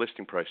initial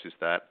listing price is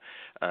that,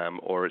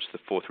 or it's the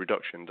fourth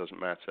reduction, doesn't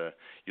matter.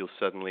 You'll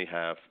suddenly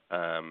have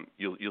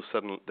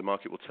the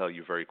market will tell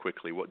you very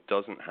quickly what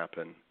doesn't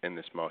happen in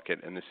this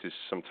market, and this is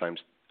sometimes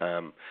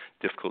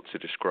difficult to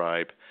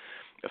describe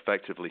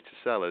effectively to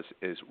sellers.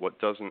 Is what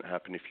doesn't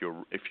happen if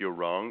you're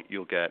wrong,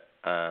 you'll get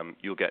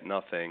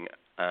nothing,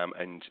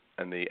 and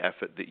the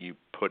effort that you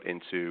put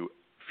into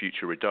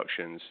future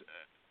reductions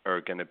are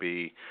going to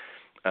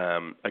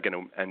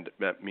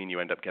mean you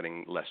end up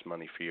getting less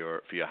money for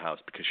your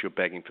house, because you're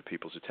begging for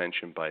people's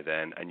attention by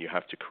then, and you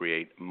have to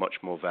create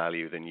much more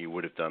value than you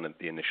would have done at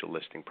the initial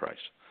listing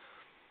price.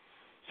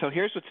 So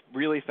here's what's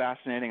really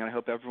fascinating, and I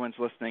hope everyone's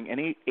listening.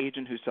 Any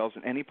agent who sells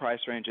in any price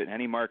range in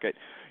any market,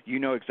 you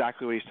know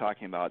exactly what he's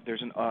talking about.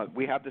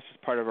 We have this as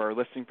part of our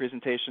listing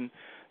presentation.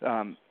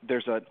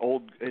 There's an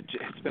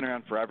it's been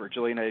around forever.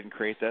 Julie and I didn't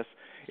create this.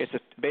 It's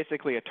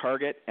basically a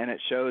target, and it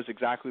shows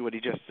exactly what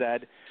he just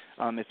said.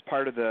 It's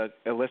part of the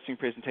listing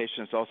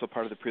presentation. It's also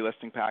part of the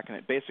pre-listing pack, and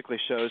it basically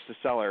shows the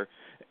seller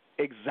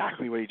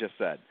exactly what he just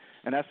said.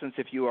 In essence,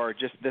 if you are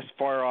just this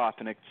far off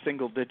and a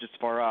single digits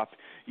far off,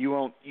 you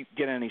won't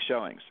get any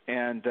showings,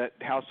 and that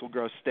house will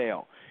grow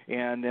stale.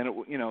 And then,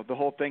 the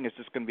whole thing is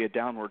just going to be a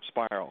downward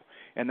spiral.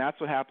 And that's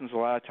what happens a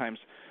lot of times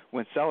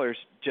when sellers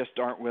just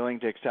aren't willing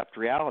to accept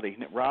reality.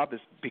 Rob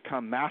has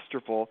become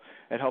masterful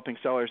at helping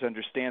sellers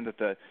understand that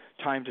the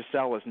time to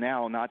sell is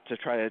now, not to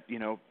try to,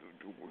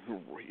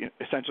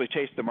 essentially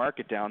chase the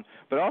market down,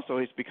 but also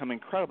he's become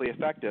incredibly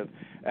effective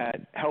at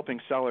helping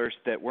sellers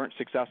that weren't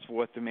successful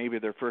with maybe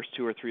their first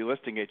 2 or 3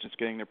 listing agents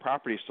getting their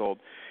property sold.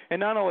 And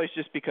not always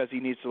just because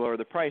he needs to lower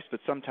the price, but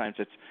sometimes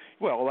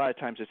a lot of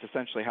times it's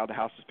essentially how the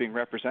house is being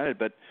represented.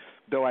 But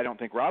though I don't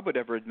think Rob would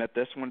ever admit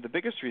this, one of the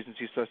biggest reasons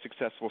he's so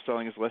successful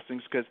selling his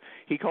listings because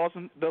he calls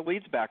them the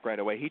leads back right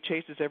away. He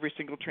chases every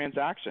single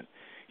transaction.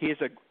 He is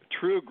a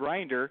true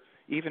grinder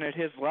even at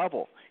his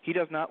level. He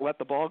does not let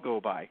the ball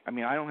go by. I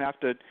mean, I don't have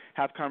to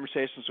have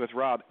conversations with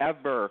Rob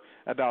ever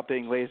about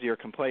being lazy or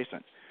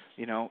complacent,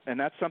 and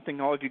that's something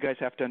all of you guys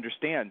have to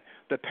understand.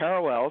 The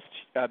parallels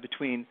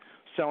between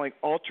selling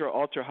ultra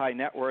high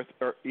net worth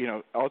or,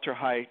 ultra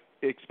high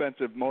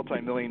expensive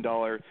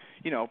multi-million-dollar,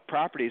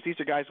 properties. These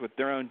are guys with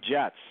their own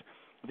jets.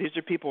 These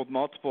are people with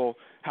multiple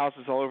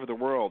houses all over the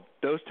world.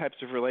 Those types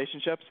of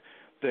relationships,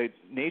 the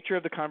nature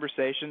of the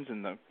conversations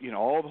and the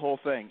whole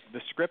thing, the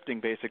scripting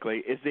basically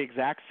is the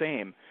exact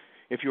same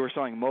if you were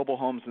selling mobile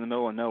homes in the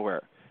middle of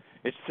nowhere.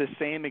 It's the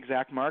same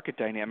exact market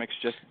dynamics,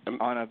 just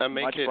on a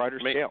much broader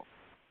scale.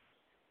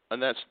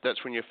 And that's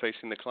when you're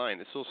facing the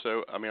client. It's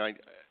also,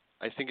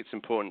 I think it's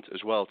important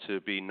as well to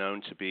be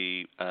known to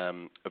be a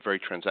very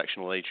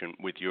transactional agent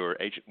with your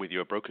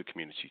broker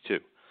community too.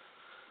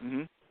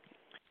 Mm-hmm.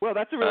 Well,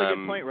 that's a really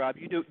good point, Rob.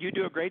 You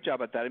do a great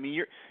job at that. I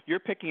mean, you're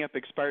picking up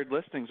expired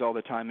listings all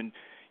the time, and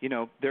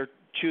they're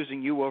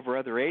choosing you over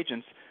other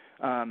agents.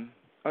 But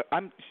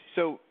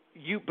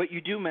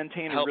you do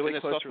maintain a really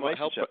close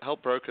relationship.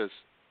 Help brokers,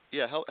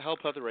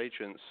 help other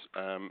agents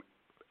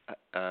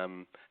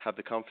have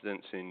the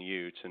confidence in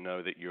you to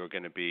know that you're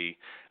going to be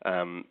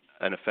an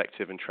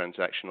effective and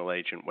transactional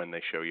agent when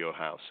they show your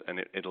house, and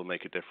it'll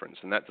make a difference.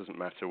 And that doesn't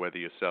matter whether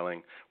you're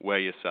selling, where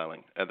you're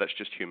selling. That's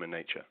just human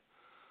nature.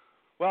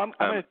 Well, I'm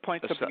going to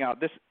point something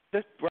out.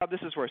 Rob,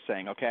 this is worth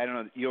saying, okay? I don't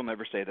know, you'll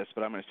never say this,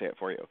 but I'm going to say it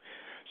for you.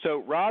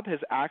 So Rob has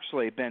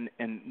actually been,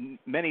 and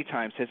many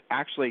times has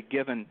actually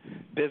given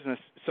business.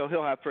 So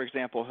he'll have, for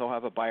example,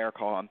 a buyer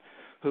call him,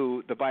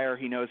 who the buyer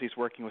he knows he's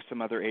working with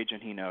some other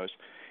agent he knows.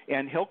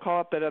 And he'll call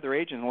up that other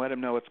agent and let him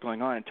know what's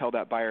going on and tell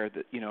that buyer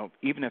that,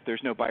 even if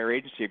there's no buyer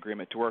agency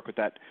agreement, to work with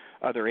that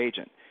other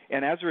agent.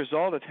 And as a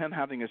result of him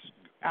having this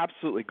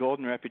absolutely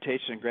golden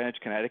reputation in Greenwich,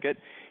 Connecticut,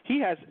 he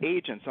has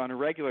agents on a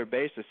regular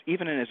basis,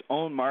 even in his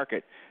own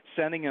market,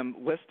 sending him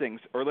listings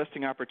or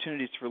listing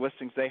opportunities for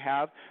listings they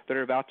have that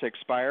are about to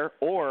expire,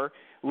 or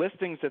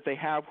listings that they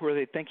have where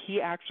they think he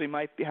actually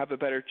might have a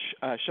better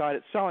shot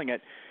at selling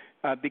it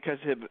because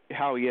of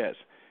how he is.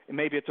 And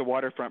maybe it's a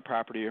waterfront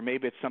property, or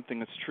maybe it's something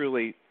that's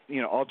truly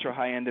ultra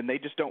high end, and they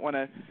just don't want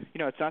to,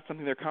 it's not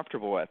something they're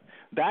comfortable with.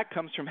 That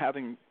comes from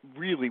having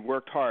really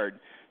worked hard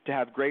to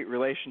have great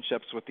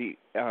relationships with the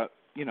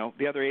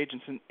other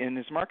agents in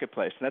his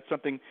marketplace. And that's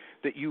something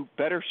that you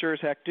better sure as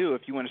heck do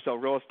if you want to sell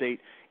real estate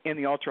in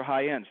the ultra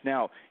high ends.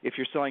 Now, if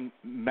you're selling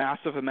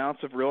massive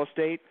amounts of real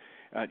estate,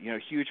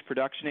 huge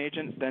production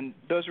agent, then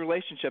those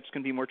relationships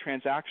can be more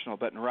transactional.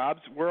 But in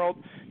Rob's world,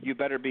 you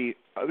better be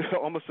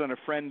almost on a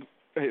friend,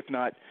 if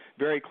not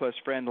very close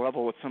friend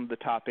level with some of the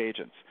top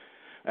agents.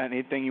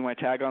 Anything you want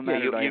to tag on that?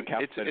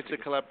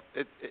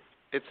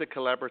 It's a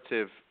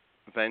collaborative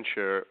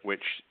venture,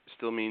 which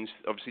still means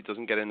obviously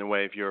doesn't get in the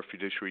way of your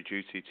fiduciary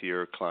duty to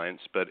your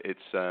clients, but it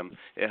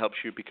helps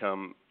you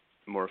become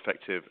more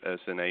effective as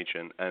an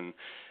agent, and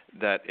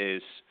that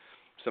is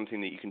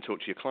something that you can talk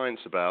to your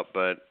clients about,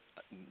 but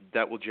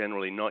that will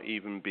generally not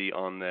even be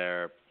on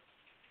their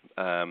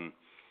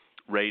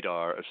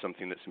radar of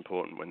something that's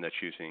important when they're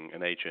choosing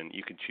an agent.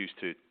 You can choose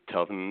to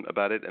tell them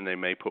about it, and they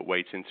may put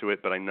weight into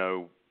it, but I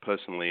know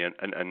personally, and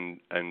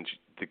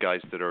the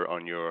guys that are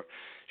on your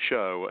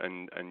show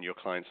and your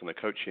clients on the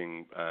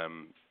coaching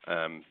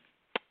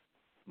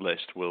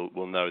list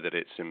will know that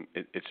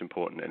it's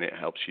important, and it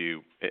helps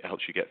you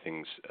get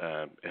things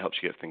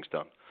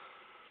done.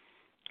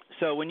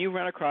 So when you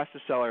run across a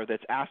seller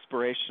that's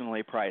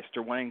aspirationally priced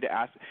or wanting to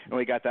ask, and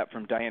we got that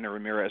from Diana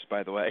Ramirez,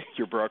 by the way,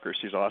 your broker,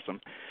 she's awesome.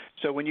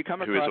 So when you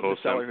come across a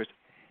seller who's,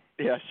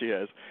 yes, she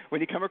is. When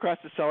you come across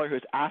a seller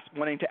who's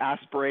wanting to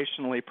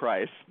aspirationally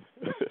price,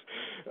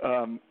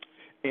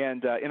 and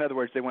in other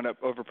words, they want to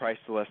overprice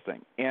the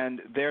listing, and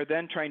they're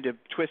then trying to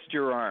twist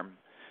your arm.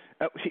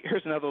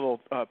 Here's another little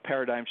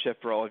paradigm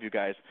shift for all of you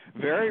guys.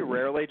 Very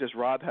rarely does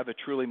Rob have a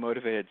truly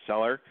motivated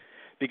seller,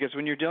 Because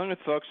when you're dealing with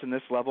folks in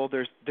this level,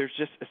 there's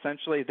just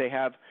essentially they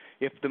have,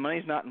 if the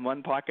money's not in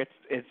one pocket,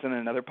 it's in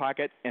another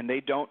pocket, and they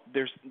don't.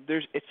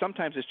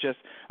 Sometimes it's just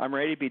I'm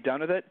ready to be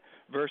done with it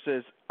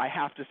versus I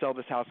have to sell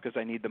this house because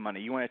I need the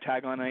money. You want to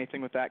tag on anything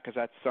with that? Because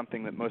that's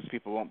something that most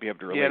people won't be able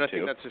to relate to. Yeah, and I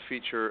think that's a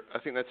feature. I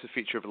think that's a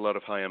feature of a lot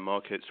of high-end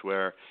markets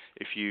where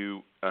if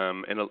you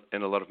in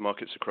a lot of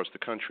markets across the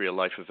country, a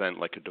life event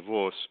like a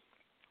divorce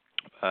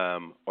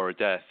or a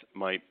death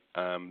might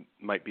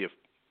be a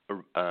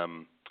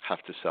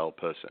have to sell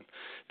person.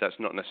 That's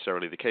not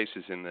necessarily the case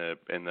in the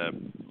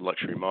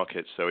luxury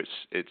market. So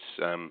it's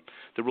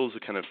the rules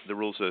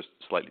are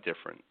slightly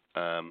different.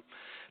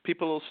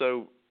 People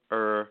also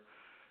are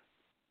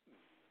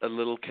a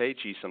little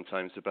cagey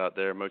sometimes about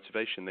their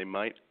motivation. They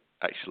might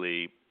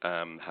actually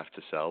have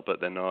to sell, but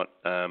they're not.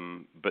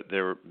 But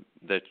they're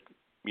they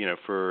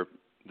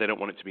don't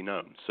want it to be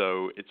known.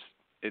 So it's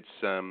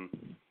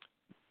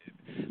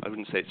I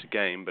wouldn't say it's a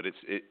game, but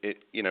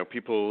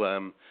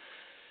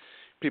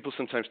people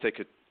sometimes take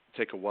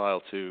a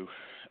while to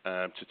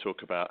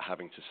talk about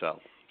having to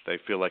sell. They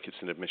feel like it's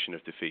an admission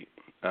of defeat.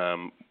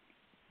 So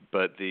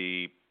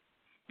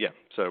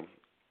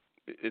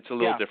it's a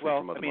little different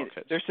from other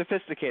markets. They're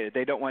sophisticated.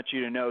 They don't want you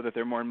to know that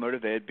they're more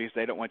motivated because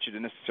they don't want you to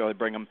necessarily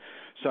bring them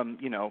some,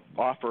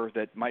 offer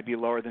that might be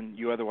lower than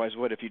you otherwise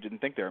would if you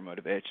didn't think they were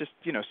motivated. It's just,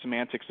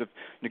 semantics of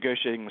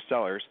negotiating with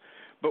sellers.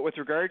 But with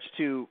regards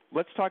to,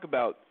 let's talk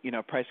about,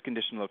 price,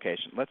 condition,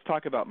 location. Let's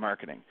talk about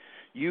marketing.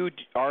 You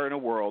are in a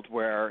world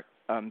where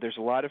there's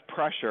a lot of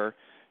pressure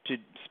to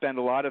spend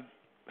a lot of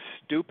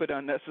stupid,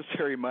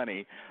 unnecessary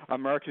money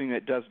on marketing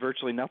that does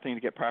virtually nothing to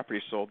get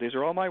properties sold. These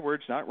are all my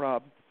words, not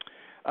Rob.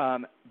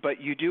 But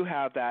you do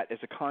have that as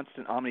a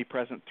constant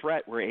omnipresent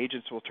threat where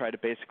agents will try to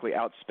basically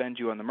outspend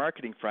you on the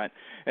marketing front.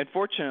 And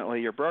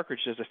fortunately, your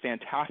brokerage does a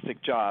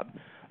fantastic job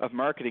of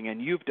marketing,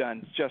 and you've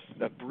done just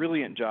a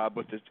brilliant job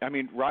with this. I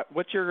mean,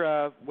 what's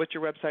your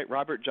website?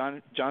 Robert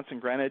Johnson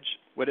Greenwich.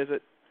 What is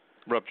it?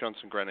 Rob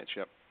Johnson Greenwich.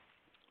 Yep.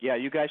 Yeah,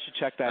 you guys should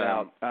check that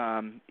out.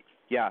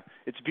 Yeah,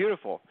 it's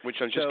beautiful. Which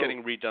I'm just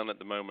getting redone at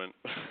the moment.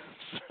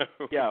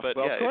 Of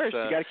course,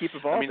 you got to keep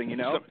evolving.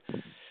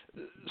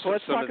 So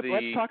let's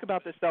talk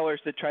about the sellers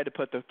that try to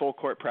put the full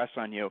court press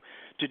on you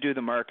to do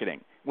the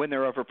marketing when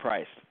they're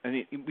overpriced.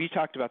 And we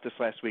talked about this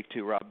last week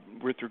too, Rob,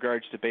 with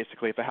regards to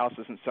basically if a house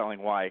isn't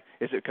selling, why?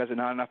 Is it because of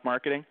not enough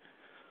marketing?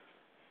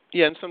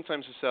 Yeah, and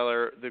sometimes the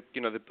seller,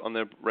 on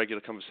the regular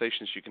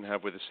conversations you can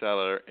have with the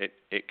seller,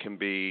 it can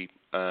be,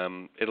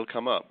 it'll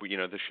come up.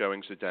 The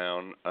showings are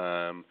down,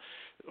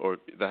 or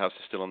the house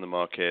is still on the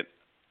market.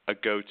 A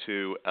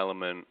go-to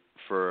element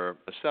for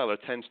a seller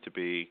tends to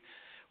be,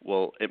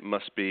 well, it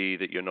must be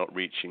that you're not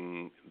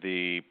reaching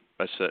a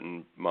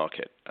certain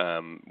market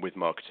with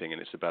marketing,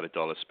 and it's about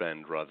 $1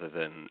 spend rather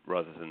than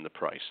the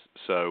price.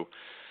 So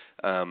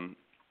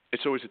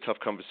it's always a tough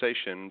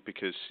conversation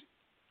because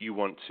you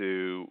want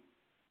to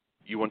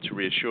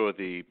reassure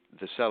the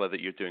seller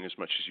that you're doing as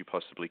much as you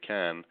possibly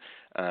can,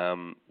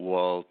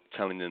 while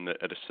telling them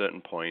that at a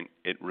certain point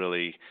it's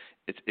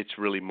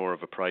really more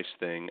of a price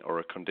thing or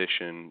a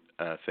condition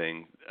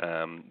thing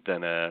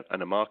than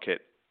a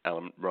market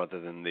element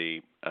rather than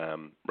the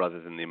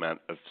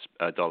amount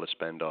of dollar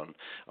spend on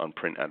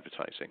print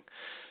advertising.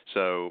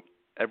 So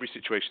every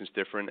situation is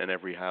different, and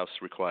every house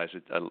requires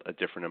a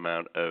different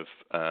amount of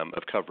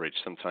coverage.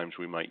 Sometimes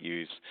we might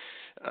use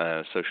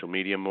social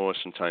media more.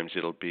 Sometimes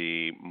it'll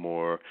be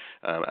more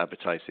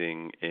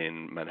advertising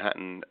in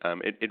Manhattan.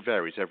 It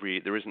varies.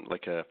 There isn't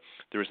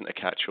a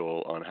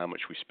catch-all on how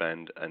much we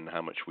spend and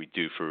how much we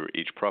do for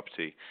each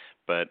property,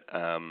 but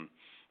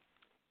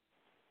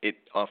it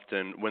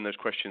often, when those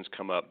questions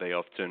come up, they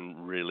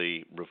often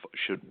really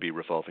should be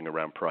revolving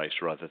around price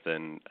rather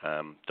than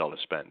dollar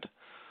spend.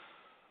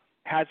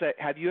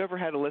 Have you ever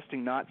had a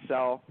listing not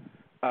sell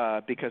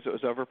because it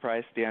was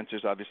overpriced? The answer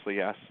is obviously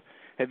yes.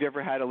 Have you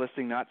ever had a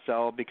listing not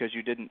sell because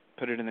you didn't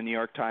put it in the New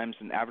York Times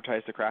and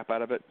advertise the crap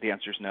out of it? The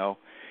answer is no.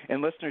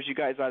 And listeners, you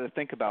guys ought to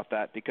think about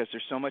that because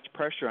there's so much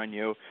pressure on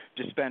you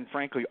to spend,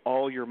 frankly,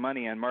 all your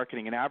money on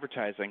marketing and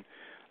advertising,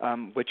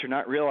 but you're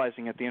not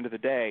realizing at the end of the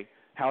day,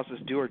 houses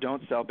do or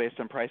don't sell based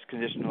on price,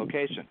 condition, and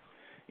location.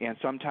 And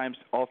sometimes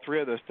all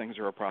three of those things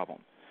are a problem.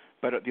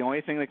 But the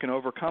only thing that can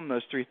overcome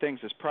those three things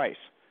is price.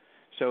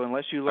 So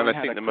unless you learn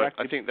how to correct...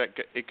 I think that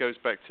it goes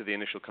back to the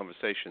initial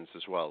conversations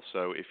as well.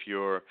 So if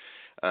you're...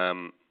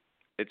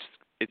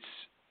 it's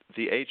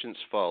the agent's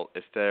fault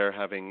if they're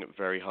having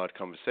very hard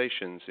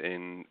conversations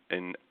in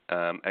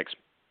X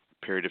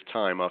period of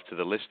time after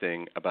the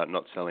listing about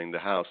not selling the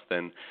house,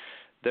 then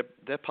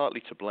they're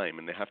partly to blame,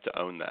 and they have to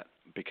own that,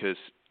 because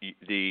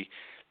the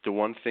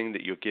one thing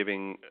that you're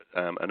giving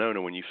an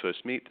owner when you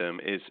first meet them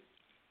is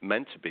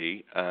meant to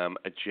be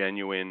a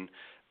genuine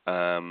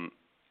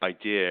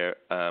idea,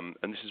 and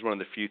this is one of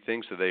the few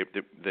things that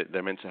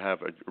they're meant to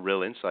have a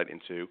real insight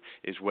into,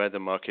 is where the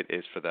market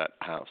is for that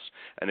house,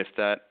 and if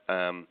that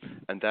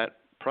and that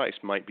price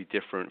might be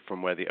different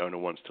from where the owner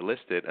wants to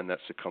list it, and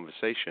that's a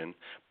conversation.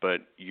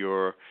 But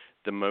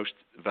the most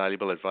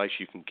valuable advice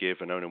you can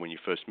give an owner when you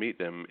first meet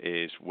them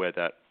is where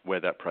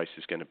that price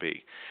is going to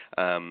be.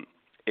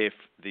 If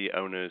the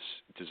owner's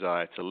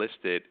desire to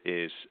list it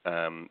is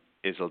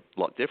a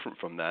lot different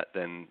from that,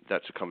 then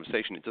that's a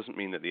conversation. It doesn't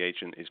mean that the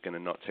agent is going to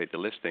not take the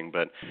listing,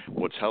 but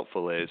what's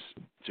helpful is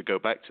to go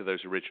back to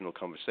those original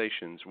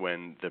conversations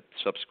when the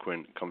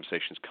subsequent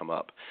conversations come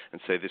up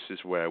and say, this is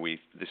where we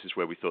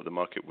thought the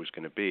market was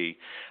going to be.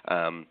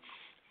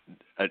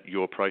 At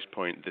your price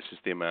point, this is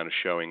the amount of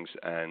showings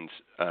and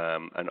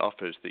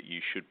offers that you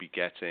should be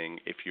getting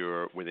if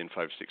you're within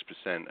 5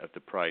 or 6% of the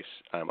price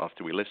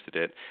after we listed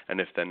it.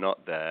 And if they're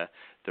not there,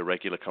 the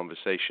regular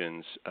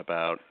conversations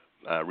about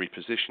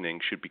repositioning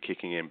should be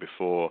kicking in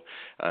before,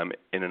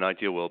 in an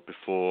ideal world,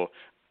 before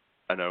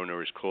an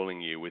owner is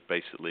calling you with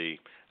basically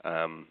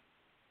an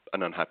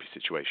unhappy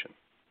situation.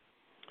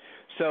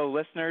 So,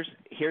 listeners,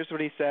 here's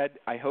what he said.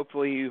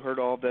 Hopefully you heard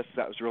all of this.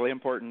 That was really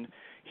important.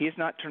 He's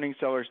not turning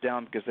sellers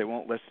down because they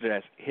won't list it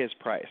at his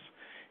price.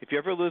 If you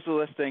ever lose a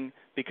listing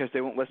because they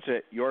won't list it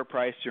at your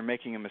price, you're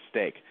making a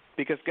mistake.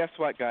 Because guess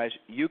what, guys?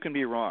 You can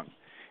be wrong.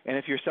 And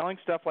if you're selling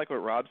stuff like what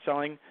Rob's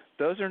selling,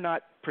 those are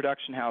not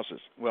production houses.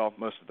 Well,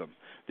 most of them.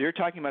 They're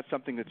talking about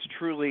something that's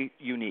truly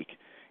unique.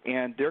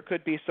 And there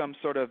could be some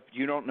sort of,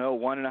 1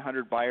 in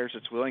 100 buyers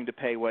that's willing to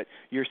pay what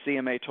your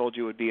CMA told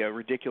you would be a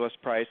ridiculous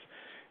price,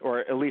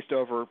 or at least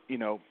over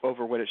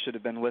what it should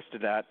have been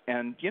listed at.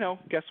 And,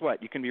 guess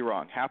what? You can be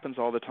wrong. Happens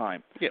all the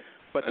time. Yeah.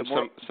 But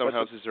some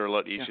houses are a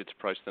lot easier to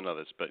price than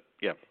others, but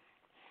yeah.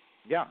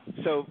 Yeah.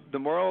 So the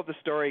moral of the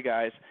story,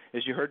 guys,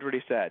 is you heard what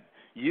he said.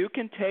 You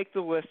can take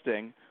the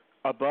listing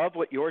above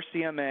what your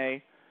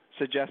CMA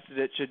suggested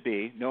it should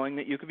be, knowing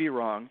that you could be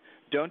wrong.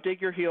 Don't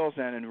dig your heels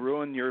in and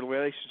ruin your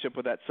relationship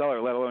with that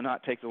seller, let alone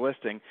not take the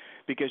listing,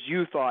 because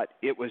you thought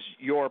it was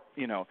your,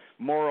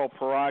 moral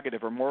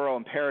prerogative or moral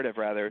imperative,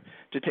 rather,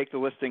 to take the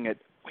listing at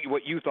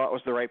what you thought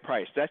was the right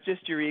price. That's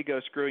just your ego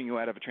screwing you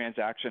out of a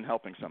transaction,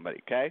 helping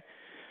somebody, okay?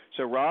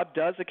 So Rob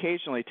does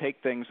occasionally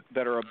take things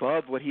that are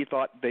above what he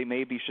thought they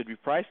maybe should be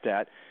priced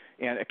at,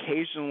 and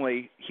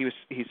occasionally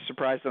he's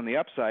surprised on the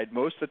upside.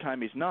 Most of the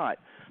time he's not.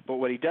 But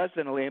what he does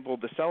then enable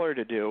the seller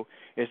to do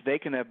is they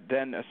can have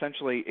then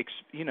essentially,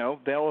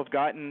 they'll have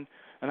gotten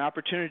an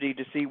opportunity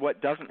to see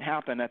what doesn't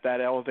happen at that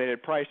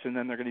elevated price, and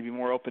then they're going to be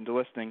more open to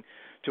listening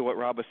to what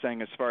Rob was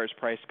saying as far as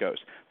price goes.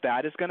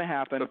 That is going to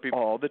happen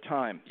all the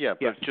time. Yeah,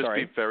 but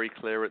be very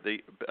clear at the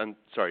 – and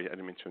sorry, I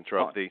didn't mean to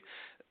interrupt.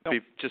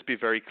 Just be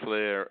very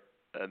clear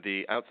at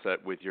the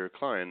outset with your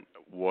client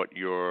what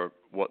your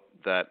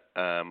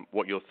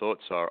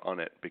thoughts are on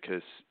it,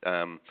 because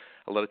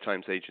a lot of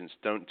times agents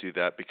don't do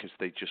that because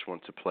they just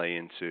want to play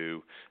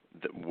into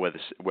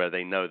where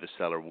they know the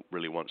seller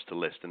really wants to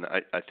list, and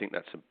I think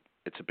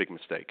it's a big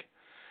mistake.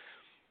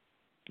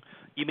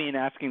 You mean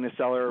asking the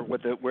seller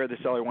where the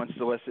seller wants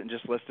to list it and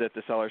just list it at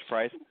the seller's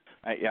price?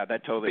 Yeah,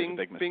 that totally is a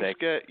big mistake.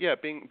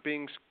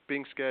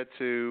 Being scared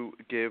to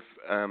give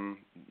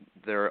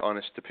their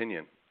honest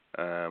opinion.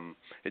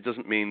 It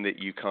doesn't mean that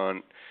you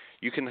can't.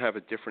 You can have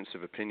a difference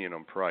of opinion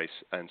on price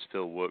and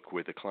still work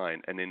with a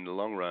client, and in the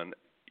long run,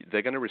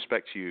 they're going to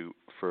respect you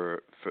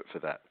for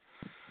that.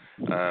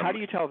 How do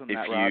you tell them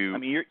that, Rob? I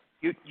mean,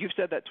 you've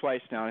said that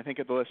twice now, and I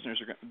think the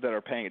listeners that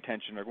are paying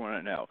attention are going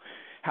to know.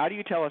 How do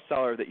you tell a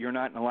seller that you're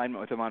not in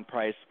alignment with them on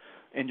price,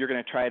 and you're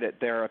going to try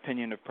their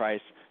opinion of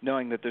price,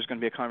 knowing that there's going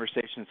to be a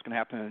conversation that's going to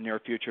happen in the near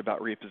future about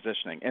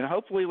repositioning? And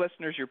hopefully,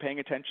 listeners, you're paying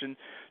attention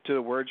to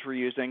the words we're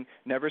using.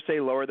 Never say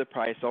lower the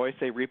price. Always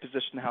say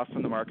reposition the house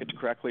on the market to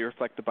correctly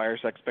reflect the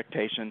buyer's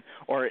expectation,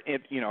 or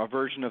a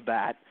version of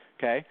that.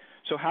 Okay.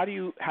 So how do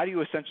you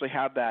essentially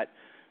have that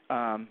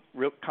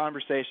real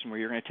conversation where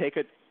you're going to take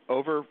it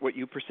over what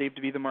you perceive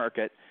to be the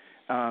market,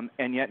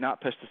 and yet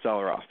not piss the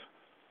seller off?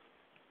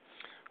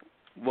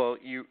 Well,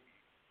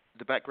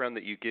 the background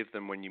that you give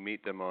them when you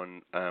meet them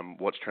on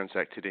what's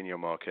transacted in your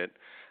market,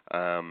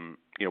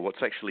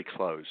 what's actually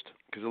closed.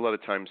 Because a lot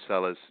of times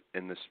sellers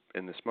in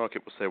this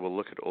market will say, well,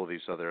 look at all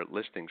these other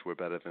listings. We're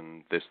better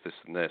than this, this,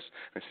 and this.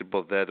 And I said,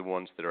 well, they're the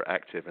ones that are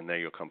active, and they're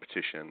your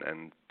competition,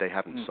 and they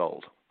haven't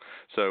sold.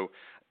 So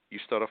you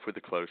start off with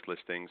the closed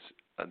listings,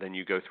 and then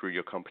you go through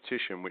your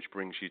competition, which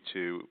brings you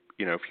to,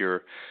 if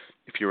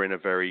you're in a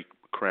very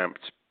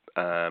cramped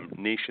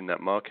niche in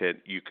that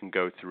market, you can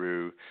go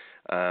through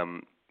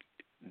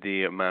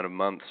the amount of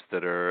months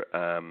that are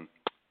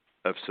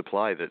of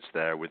supply that's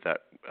there with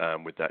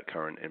that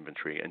current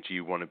inventory. And do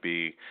you want to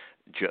be,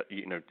 do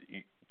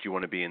you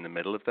want to be in the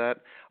middle of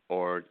that,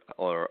 or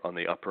on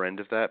the upper end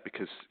of that?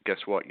 Because guess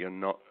what, you're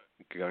not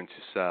going to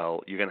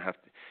sell. You're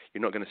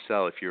not going to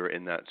sell if you're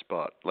in that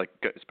spot. Like,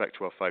 it's back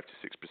to our 5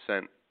 to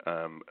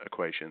 6%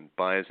 equation.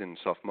 Buyers in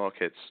soft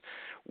markets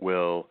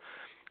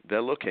they're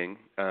looking,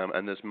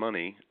 and there's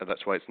money, and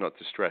that's why it's not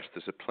distressed.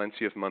 There's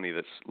plenty of money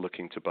that's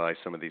looking to buy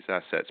some of these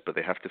assets, but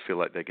they have to feel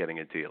like they're getting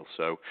a deal.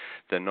 So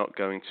they're not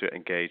going to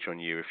engage on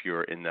you if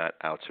you're in that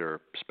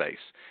outer space.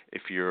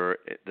 If you're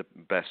the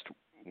best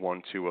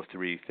 1, 2, or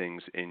 3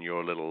 things in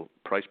your little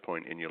price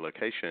point in your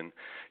location,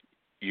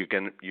 you're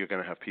going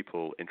to have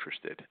people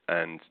interested.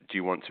 And do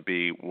you want to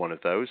be one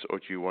of those, or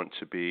do you want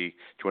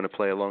to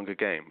play a longer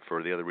game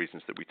for the other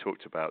reasons that we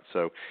talked about?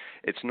 So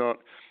it's not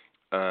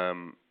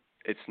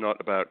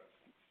about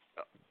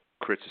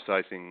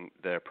criticizing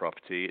their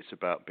property. It's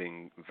about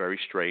being very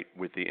straight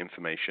with the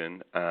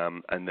information,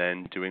 and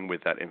then doing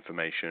with that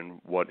information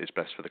what is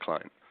best for the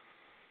client.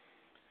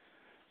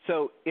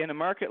 So in a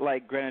market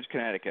like Greenwich,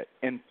 Connecticut,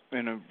 in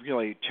a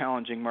really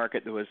challenging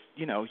market that was,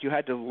 you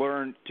had to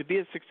learn to be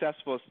as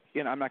successful as,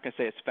 I'm not going to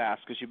say it's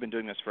fast because you've been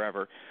doing this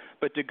forever,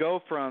 but to go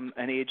from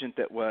an agent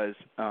that was,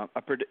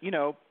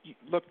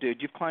 look,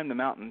 dude, you've climbed the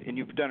mountain and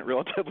you've done it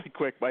relatively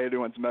quick by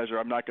anyone's measure.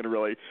 I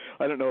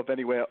don't know if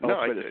any way else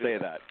way to say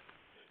that.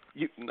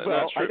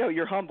 I know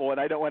you're humble, and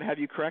I don't want to have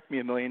you correct me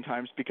a million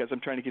times because I'm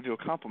trying to give you a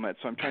compliment.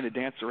 So I'm trying to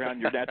dance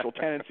around your natural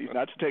tendencies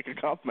not to take a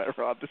compliment,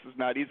 Rob. This is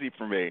not easy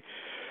for me.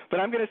 But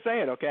I'm going to say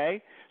it, okay?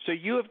 So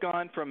you have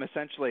gone from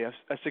essentially a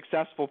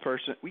successful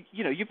person.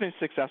 You've been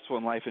successful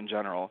in life in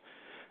general.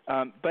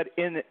 But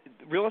in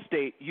real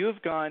estate, you've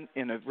gone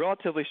in a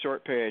relatively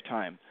short period of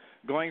time,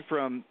 going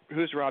from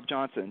who's Rob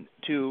Johnson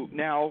to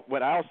now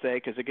what I'll say,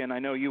 because, again, I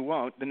know you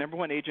won't, the number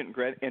one agent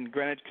in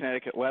Greenwich,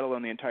 Connecticut, let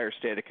alone the entire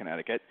state of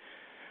Connecticut,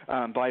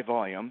 by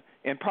volume,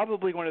 and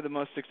probably one of the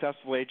most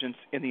successful agents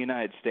in the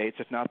United States,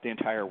 if not the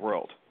entire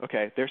world.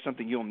 Okay, there's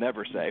something you'll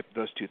never say,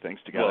 those two things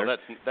together. Well,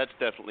 that's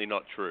definitely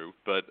not true,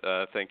 but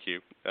thank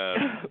you.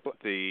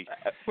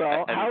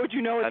 How would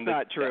you know it's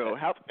not true?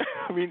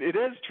 It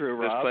is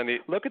true, Rob.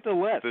 Look at the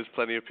list. There's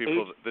plenty of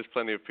people. There's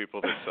plenty of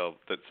people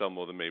that sell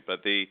more than me.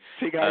 But see,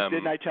 guys,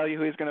 didn't I tell you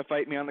who's going to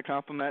fight me on the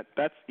compliment?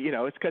 That's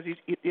it's because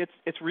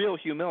it's real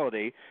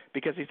humility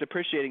because he's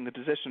appreciating the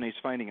position he's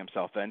finding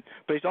himself in,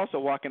 but he's also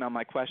walking on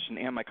my question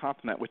and my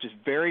compliment, which is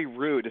very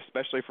rude,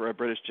 especially for a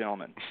British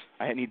gentleman.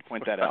 I need to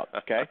point that out.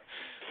 Okay.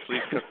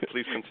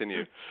 Please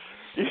continue.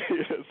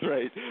 Yes,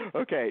 right.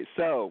 Okay,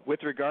 so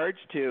with regards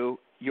to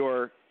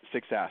your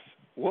success,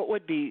 what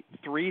would be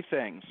three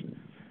things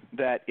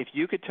that if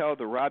you could tell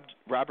the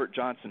Robert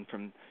Johnson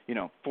from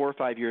 4 or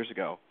 5 years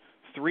ago,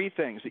 three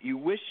things that you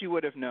wish you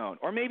would have known,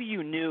 or maybe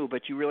you knew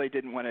but you really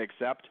didn't want to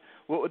accept,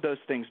 what would those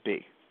things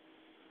be?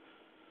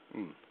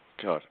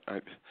 God,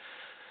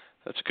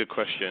 that's a good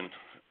question.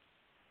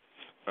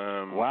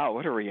 Wow,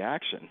 what a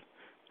reaction.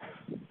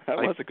 That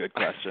was a good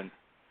question.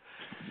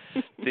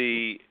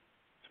 I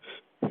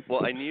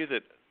knew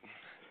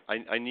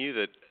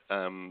that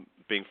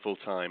being full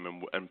time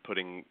and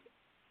putting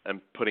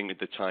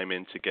the time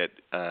in to get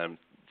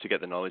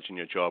the knowledge in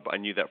your job, I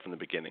knew that from the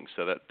beginning,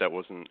 so that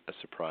wasn't a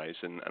surprise,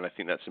 and I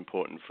think that's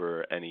important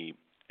for any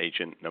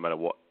agent, no matter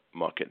what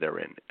market they're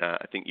in.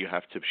 I think you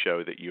have to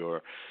show that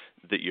you're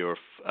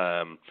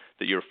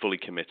fully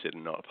committed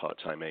and not a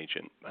part-time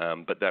agent.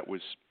 But that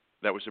was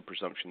a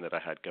presumption that I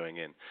had going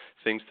in.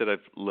 Things that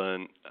I've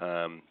learned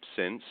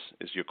since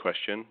is your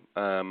question.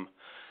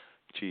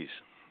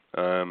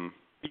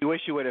 You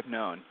wish you would have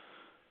known.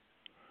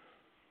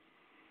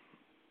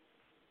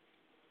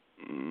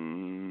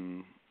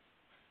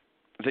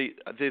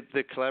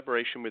 The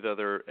collaboration with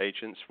other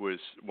agents was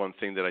one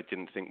thing that I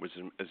didn't think was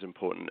as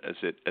important as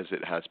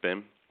it has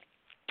been.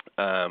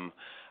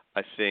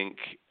 I think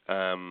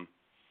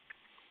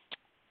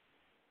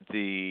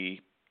the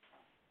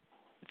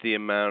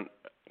amount,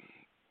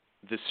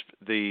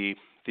 the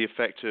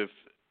effective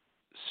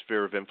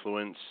sphere of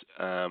influence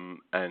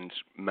and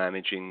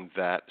managing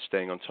that,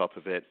 staying on top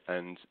of it,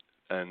 and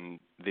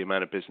the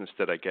amount of business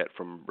that I get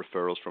from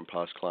referrals from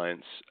past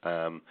clients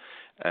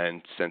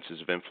and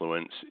centers of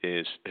influence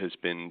has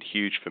been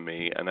huge for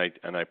me, and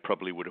I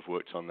probably would have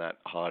worked on that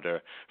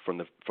harder from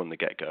the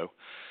get-go.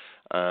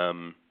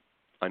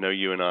 I know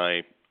you and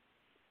I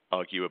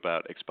argue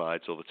about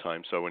expireds all the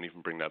time, so I won't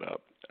even bring that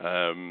up.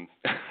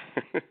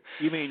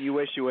 You mean you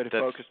wish you would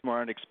have focused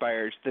more on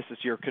expireds? This is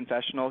your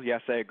confessional?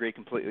 Yes, I agree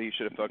completely. You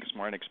should have focused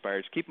more on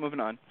expireds. Keep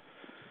moving on.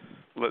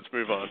 Let's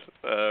move on.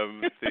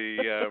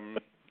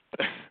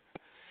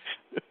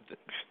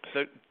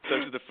 Those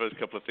are the first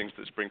couple of things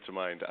that spring to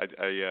mind.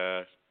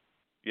 You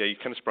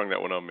kind of sprung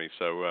that one on me,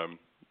 so.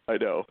 I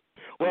know.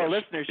 Well,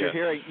 listeners, you're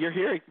hearing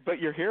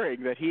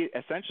that he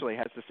essentially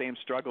has the same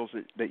struggles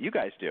that you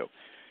guys do.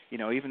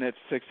 Even as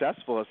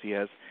successful as he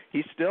is,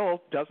 he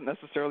still doesn't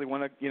necessarily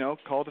want to,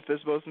 call the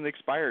FSBOs and the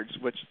expireds,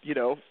 which,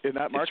 in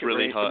that market. It's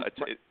really hard.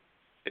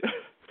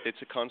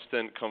 It's a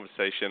constant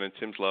conversation, and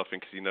Tim's laughing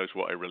because he knows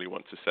what I really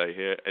want to say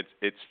here.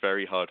 It's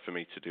very hard for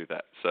me to do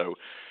that. So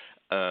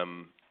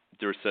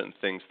there are certain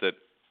things that,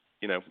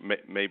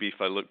 maybe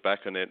if I look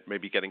back on it,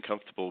 maybe getting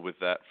comfortable with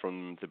that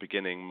from the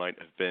beginning might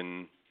have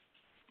been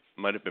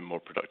more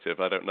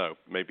productive. I don't know.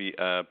 Maybe,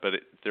 but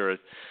there are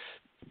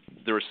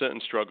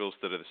certain struggles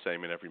that are the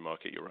same in every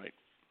market. You're right.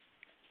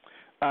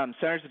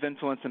 Centers of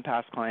influence and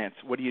past clients.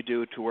 What do you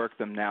do to work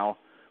them now?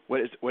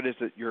 What is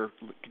it?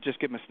 Just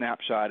give them a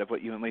snapshot of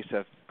what you and Lisa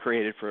have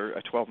created for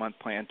a 12-month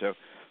plan to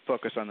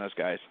focus on those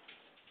guys.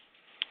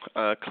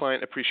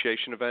 Client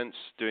appreciation events,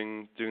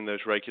 doing those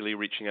regularly,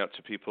 reaching out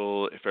to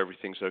people if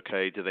everything's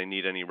okay. Do they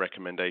need any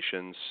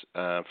recommendations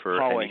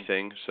for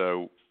anything?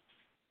 So,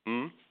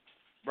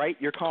 right,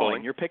 you're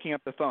calling. You're picking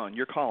up the phone.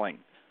 You're calling.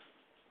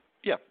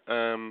 Yeah,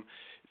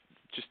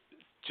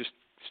 just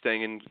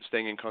staying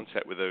in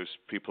contact with those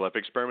people. I've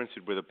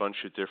experimented with a bunch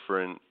of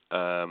different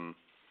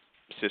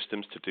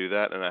systems to do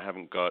that, and I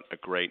haven't got a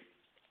great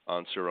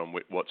answer on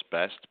what's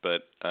best,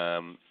 but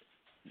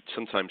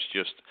sometimes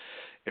just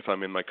if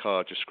I'm in my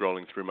car just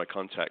scrolling through my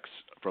contacts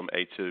from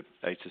A to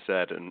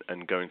Z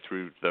and going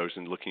through those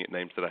and looking at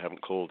names that I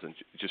haven't called, and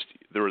just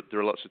there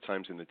are lots of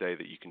times in the day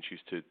that you can choose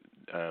to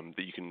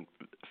that you can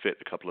fit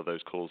a couple of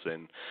those calls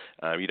in.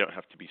 You don't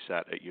have to be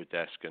sat at your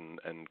desk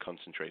and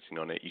concentrating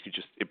on it.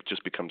 It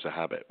just becomes a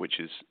habit, which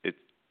is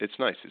it's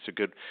nice.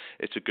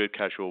 It's a good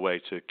casual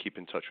way to keep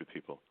in touch with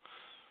people.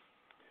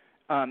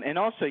 And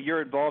also,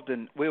 you're involved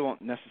in, we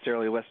won't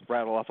necessarily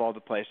rattle off all the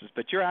places,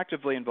 but you're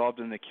actively involved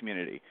in the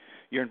community.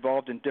 You're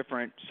involved in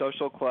different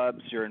social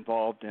clubs. You're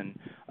involved in,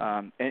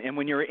 and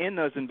when you're in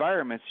those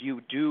environments,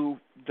 you do,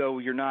 though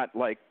you're not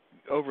like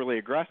overly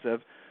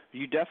aggressive,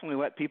 you definitely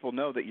let people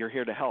know that you're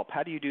here to help.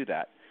 How do you do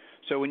that?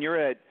 So when you're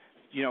at,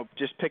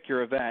 just pick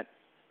your event,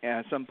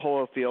 some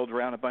polo field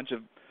around a bunch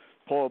of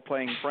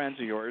polo-playing friends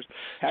of yours.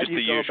 How do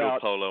you go about... Just the usual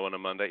polo on a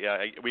Monday. Yeah,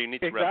 we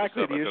need to wrap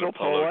this up. Exactly, the usual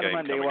polo on a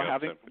Monday.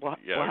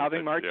 We're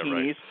having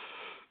martinis.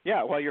 Yeah,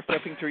 right. While you're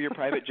flipping through your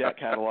private jet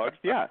catalogs.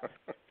 Yeah,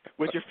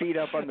 with your feet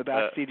up on the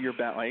back seat of your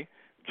Bentley.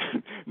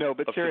 No,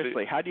 but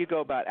seriously, how do you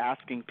go about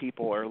asking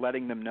people or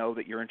letting them know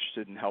that you're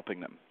interested in helping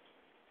them?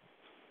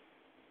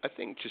 I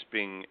think just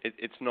being...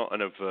 It's not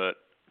an overt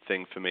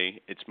thing for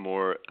me. It's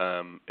more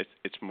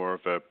it's more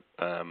of a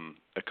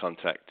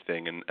contact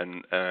thing,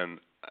 and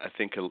I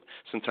think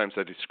sometimes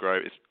I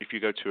describe if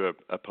you go to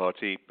a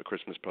party, a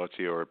Christmas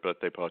party or a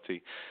birthday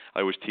party,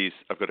 I always tease.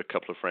 I've got a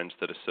couple of friends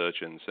that are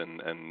surgeons,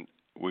 and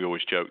we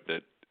always joke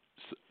that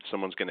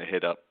someone's going to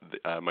hit up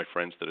my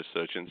friends that are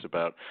surgeons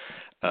about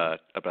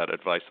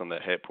advice on their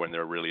hip when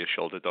they're really a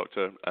shoulder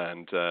doctor,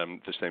 and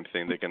the same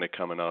thing, they're going to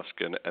come and ask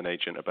an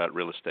agent about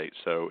real estate.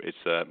 So it's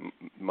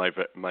my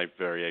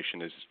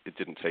variation is it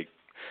didn't take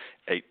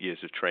 8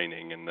 years of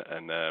training,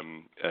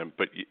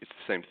 but it's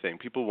the same thing.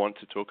 People want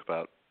to talk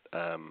about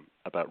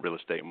real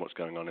estate and what's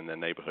going on in their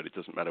neighborhood. It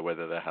doesn't matter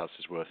whether their house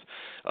is worth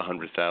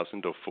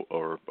 $100,000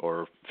 or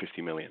 $50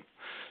 million.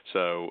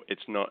 So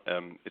it's not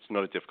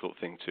a difficult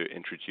thing to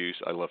introduce.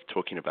 I love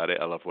talking about it.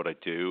 I love what I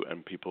do,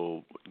 and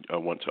people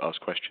want to ask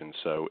questions.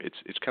 So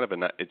it's kind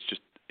of it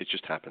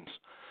just happens.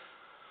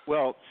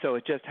 Well, so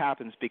it just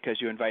happens because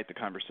you invite the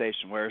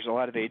conversation, whereas a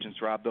lot of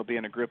agents, Rob, they'll be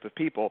in a group of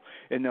people,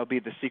 and they'll be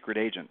the secret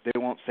agent. They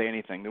won't say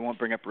anything. They won't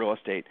bring up real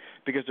estate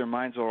because their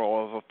minds are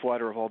all of a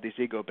flutter of all these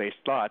ego-based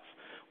thoughts,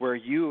 where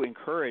you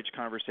encourage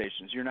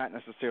conversations. You're not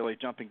necessarily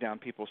jumping down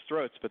people's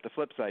throats, but the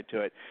flip side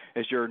to it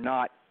is you're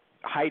not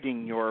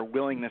hiding your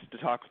willingness to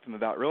talk with them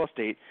about real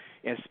estate,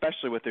 and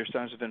especially with their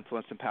zones of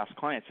influence and past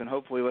clients. And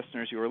hopefully,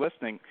 listeners, you are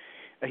listening.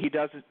 He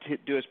does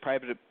do his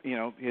private,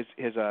 his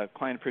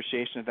client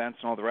appreciation events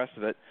and all the rest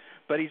of it.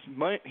 But he's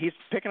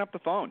picking up the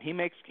phone.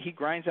 He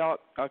grinds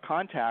out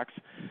contacts,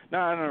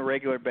 not on a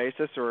regular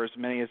basis or as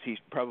many as he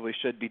probably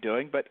should be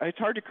doing. But it's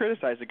hard to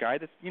criticize a guy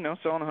that's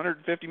selling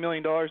 $150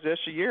 million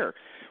a year,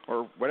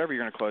 or whatever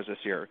you're going to close this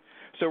year.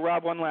 So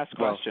Rob, one last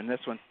question. This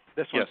one's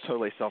yes.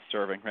 Totally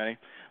self-serving. Ready?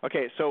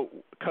 Okay. So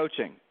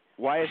coaching.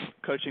 Why has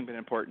coaching been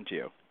important to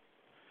you?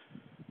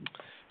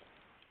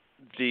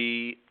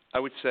 I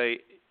would say.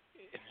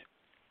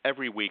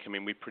 Every week,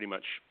 we pretty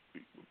much,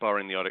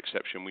 barring the odd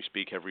exception, we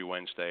speak every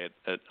Wednesday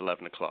at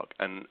 11 o'clock.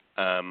 And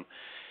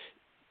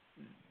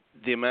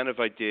the amount of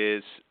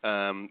ideas,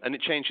 and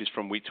it changes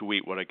from week to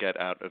week what I get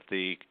out of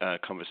the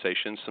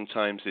conversation.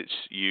 Sometimes it's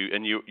you,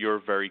 and you're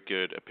very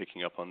good at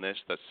picking up on this.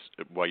 That's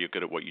why you're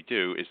good at what you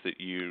do, is that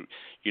you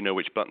know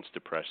which buttons to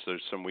press. So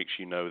some weeks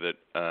you know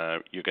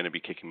that you're going to be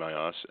kicking my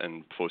ass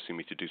and forcing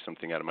me to do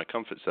something out of my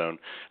comfort zone.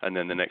 And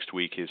then the next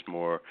week is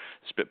more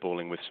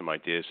spitballing with some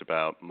ideas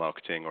about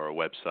marketing or a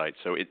website.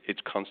 So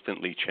it's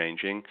constantly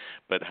changing,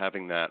 but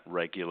having that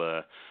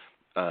regular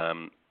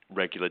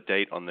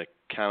date on the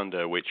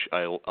calendar, which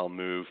I'll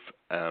move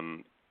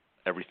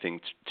everything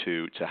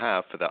to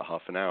have for that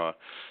half an hour,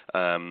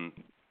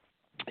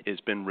 has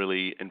been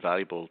really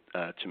invaluable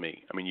to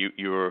me.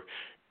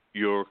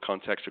 Your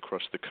contacts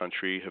across the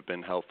country have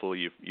been helpful.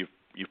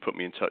 You've put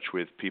me in touch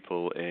with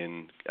people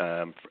in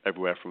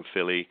everywhere from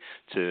Philly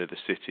to the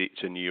city,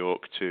 to New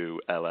York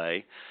to LA.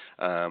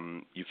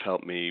 You've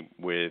helped me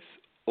with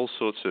all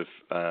sorts of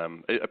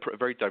a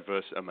very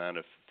diverse amount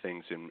of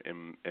things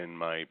in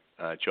my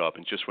job,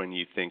 and just when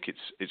you think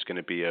it's going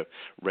to be a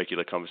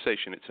regular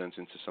conversation, it turns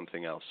into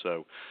something else.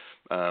 So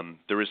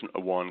there isn't a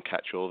one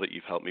catch-all that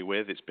you've helped me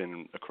with. It's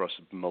been across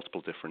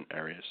multiple different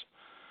areas.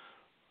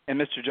 And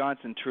Mr.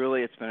 Johnson,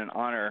 truly, it's been an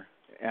honor,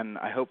 and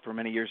I hope for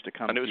many years to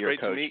come. And it was great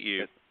to meet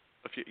you.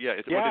 What did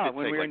it take,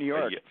 when we were in New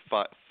York,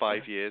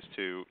 5 years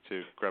to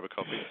grab a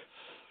coffee?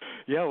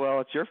 Yeah,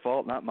 well, it's your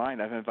fault, not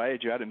mine. I've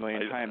invited you out a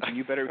million times, and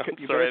you better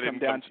come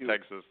down to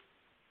Texas.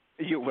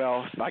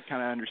 Well, I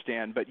kind of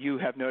understand, but you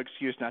have no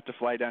excuse not to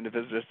fly down to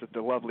visit us at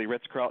the lovely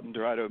Ritz-Carlton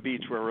Dorado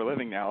Beach, where we're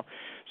living now.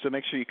 So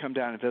make sure you come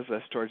down and visit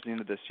us towards the end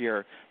of this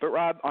year. But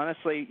Rob,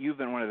 honestly, you've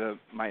been one of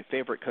my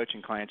favorite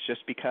coaching clients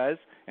just because,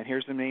 and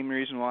here's the main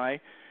reason why.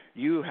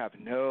 You have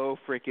no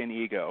freaking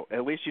ego.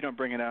 At least you don't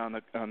bring it out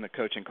on the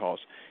coaching calls.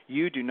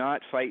 You do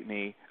not fight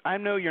me. I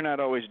know you're not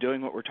always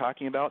doing what we're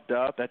talking about.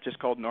 Duh, that's just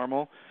called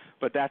normal.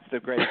 But that's the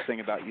greatest thing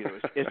about you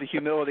is the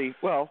humility.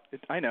 Well,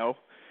 I know.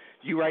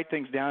 You write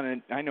things down,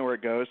 and I know where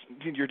it goes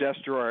in your desk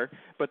drawer.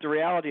 But the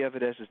reality of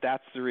it is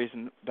that's the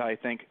reason that I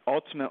think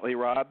ultimately,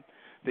 Rob,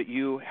 that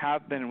you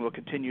have been and will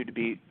continue to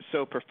be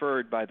so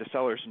preferred by the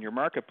sellers in your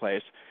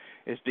marketplace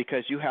is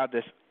because you have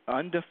this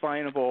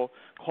undefinable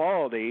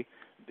quality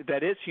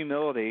that is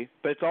humility,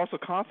 but it's also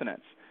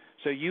confidence.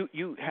 So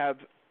you have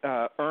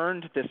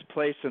earned this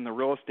place in the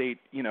real estate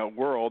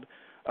world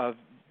of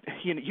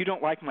you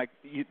don't like my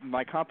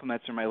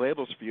compliments or my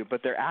labels for you,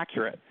 but they're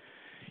accurate.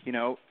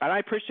 And I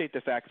appreciate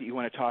the fact that you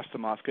want to toss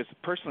them off because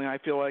personally I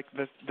feel like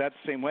that's the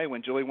same way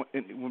when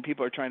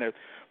people are trying to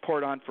pour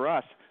it on for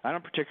us. I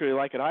don't particularly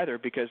like it either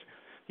because,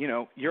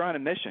 you're on a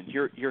mission.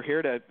 You're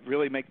here to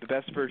really make the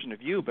best version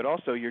of you, but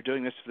also you're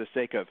doing this for the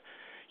sake of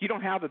you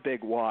don't have a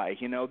big why.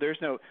 There's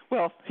no –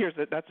 well,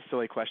 that's a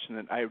silly question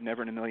that I would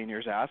never in a million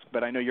years ask,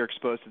 but I know you're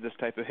exposed to this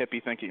type of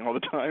hippie thinking all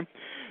the time.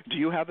 Do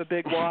you have a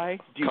big why?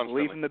 Do you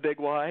Constantly. believe in the big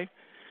why?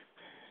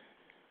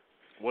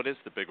 What is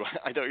the big one?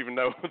 I don't even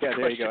know. Yeah,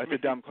 there you go. It's a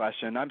dumb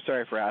question. I'm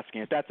sorry for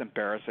asking it. That's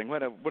embarrassing.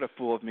 What a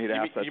fool of me to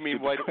ask that. You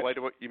mean why do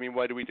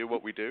we do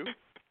what we do?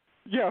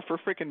 Yeah, for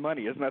freaking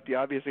money. Isn't that the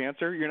obvious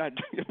answer? You're not.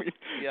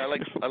 Yeah, I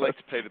like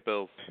to pay the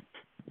bills.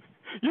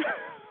 Yeah,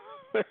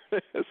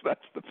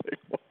 that's the big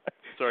one.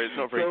 Sorry, it's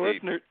not very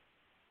deep.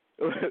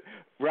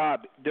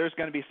 Rob, there's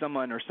going to be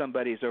someone or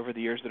somebody's over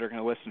the years that are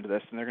going to listen to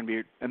this, and they're going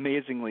to be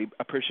amazingly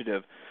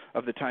appreciative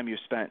of the time you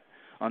spent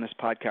on this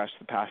podcast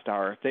the past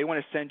hour. If they want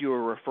to send you a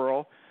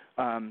referral,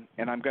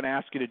 and I'm going to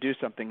ask you to do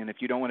something, and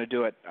if you don't want to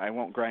do it, I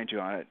won't grind you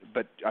on it,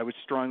 but I would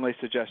strongly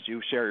suggest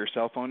you share your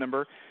cell phone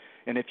number.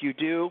 And if you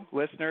do,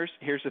 listeners,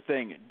 here's the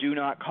thing. Do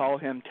not call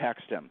him,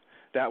 text him.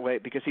 That way,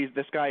 because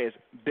this guy is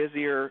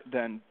busier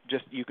than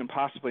just you can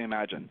possibly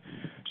imagine.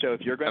 So if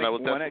you're going to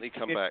want to... And I will definitely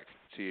come back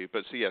to you.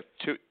 But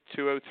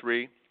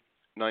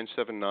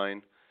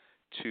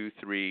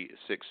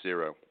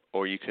 203-979-2360.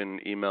 Or you can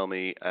email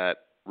me at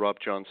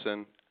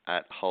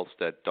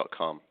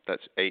robjohnson@halstead.com.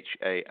 That's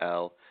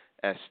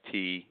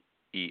HALSTEAD.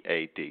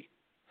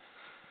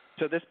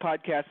 So this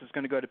podcast is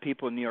going to go to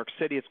people in New York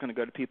City. It's going to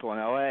go to people in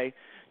L.A.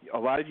 A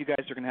lot of you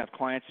guys are going to have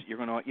clients. You're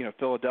going to,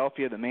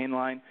 Philadelphia, the main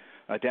line,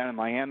 down in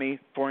Miami,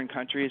 foreign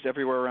countries,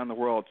 everywhere around the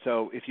world.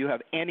 So if you have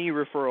any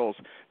referrals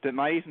that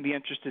might even be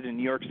interested in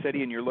New York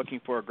City and you're looking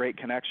for a great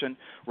connection,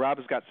 Rob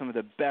has got some of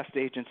the best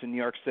agents in New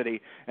York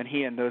City, and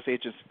he and those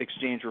agents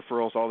exchange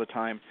referrals all the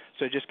time.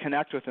 So just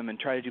connect with them and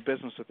try to do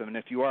business with them. And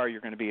if you are,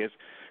 you're going to be as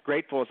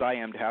grateful as I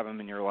am to have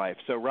him in your life.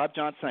 So Rob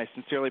Johnson, I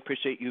sincerely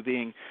appreciate you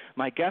being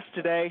my guest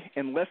today.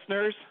 And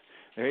listeners,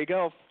 there you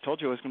go.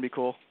 Told you it was going to be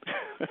cool.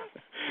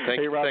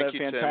 Hey, Rob, have a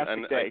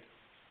fantastic day.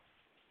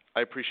 I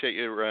appreciate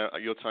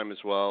your time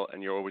as well,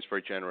 and you're always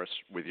very generous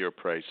with your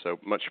praise. So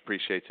much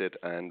appreciated,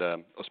 and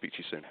I'll speak to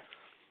you soon.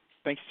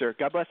 Thank you, sir.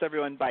 God bless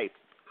everyone. Bye.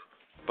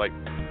 Bye.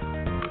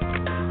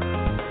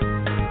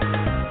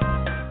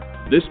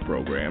 This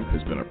program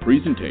has been a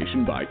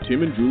presentation by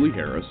Tim and Julie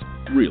Harris,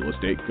 Real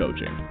Estate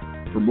Coaching.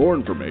 For more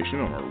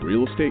information on our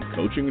real estate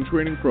coaching and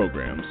training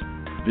programs,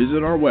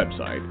 visit our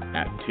website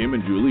at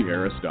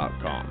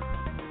timandjulieharris.com.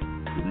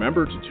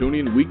 Remember to tune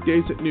in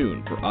weekdays at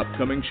noon for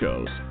upcoming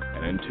shows.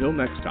 And until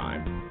next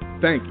time,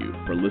 thank you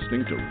for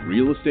listening to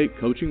Real Estate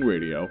Coaching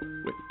Radio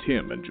with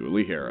Tim and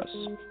Julie Harris.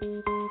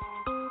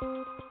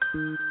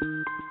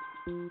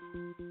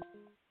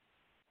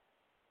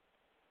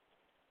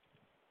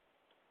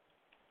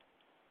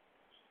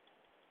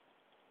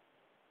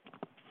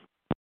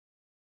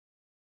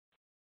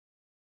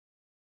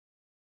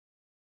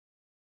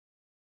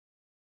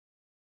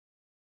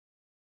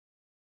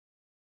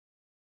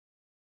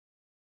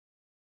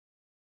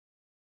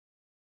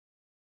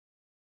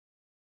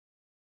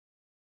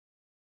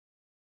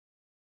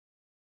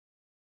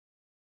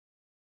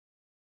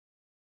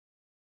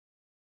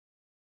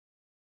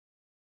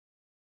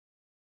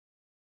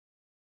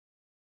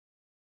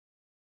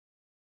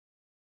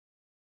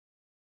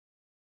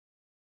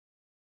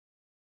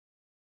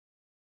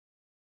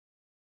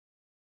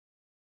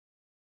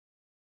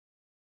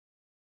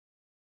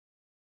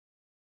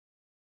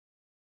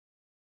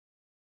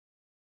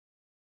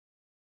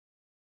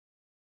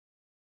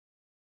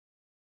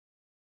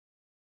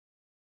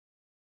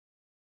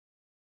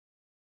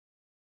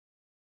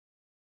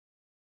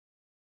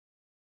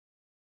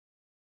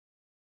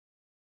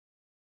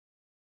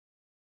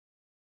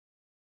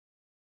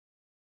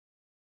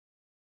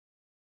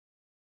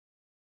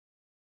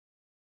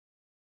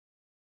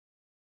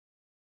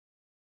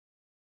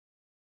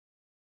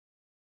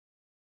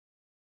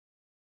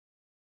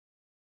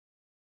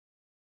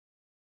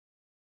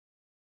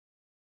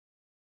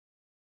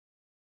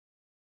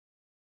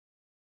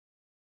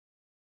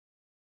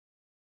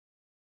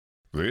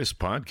 This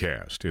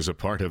podcast is a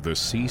part of the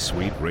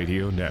C-Suite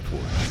Radio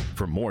Network.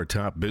 For more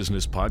top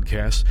business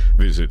podcasts,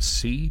 visit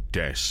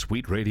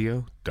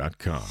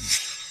c-suiteradio.com.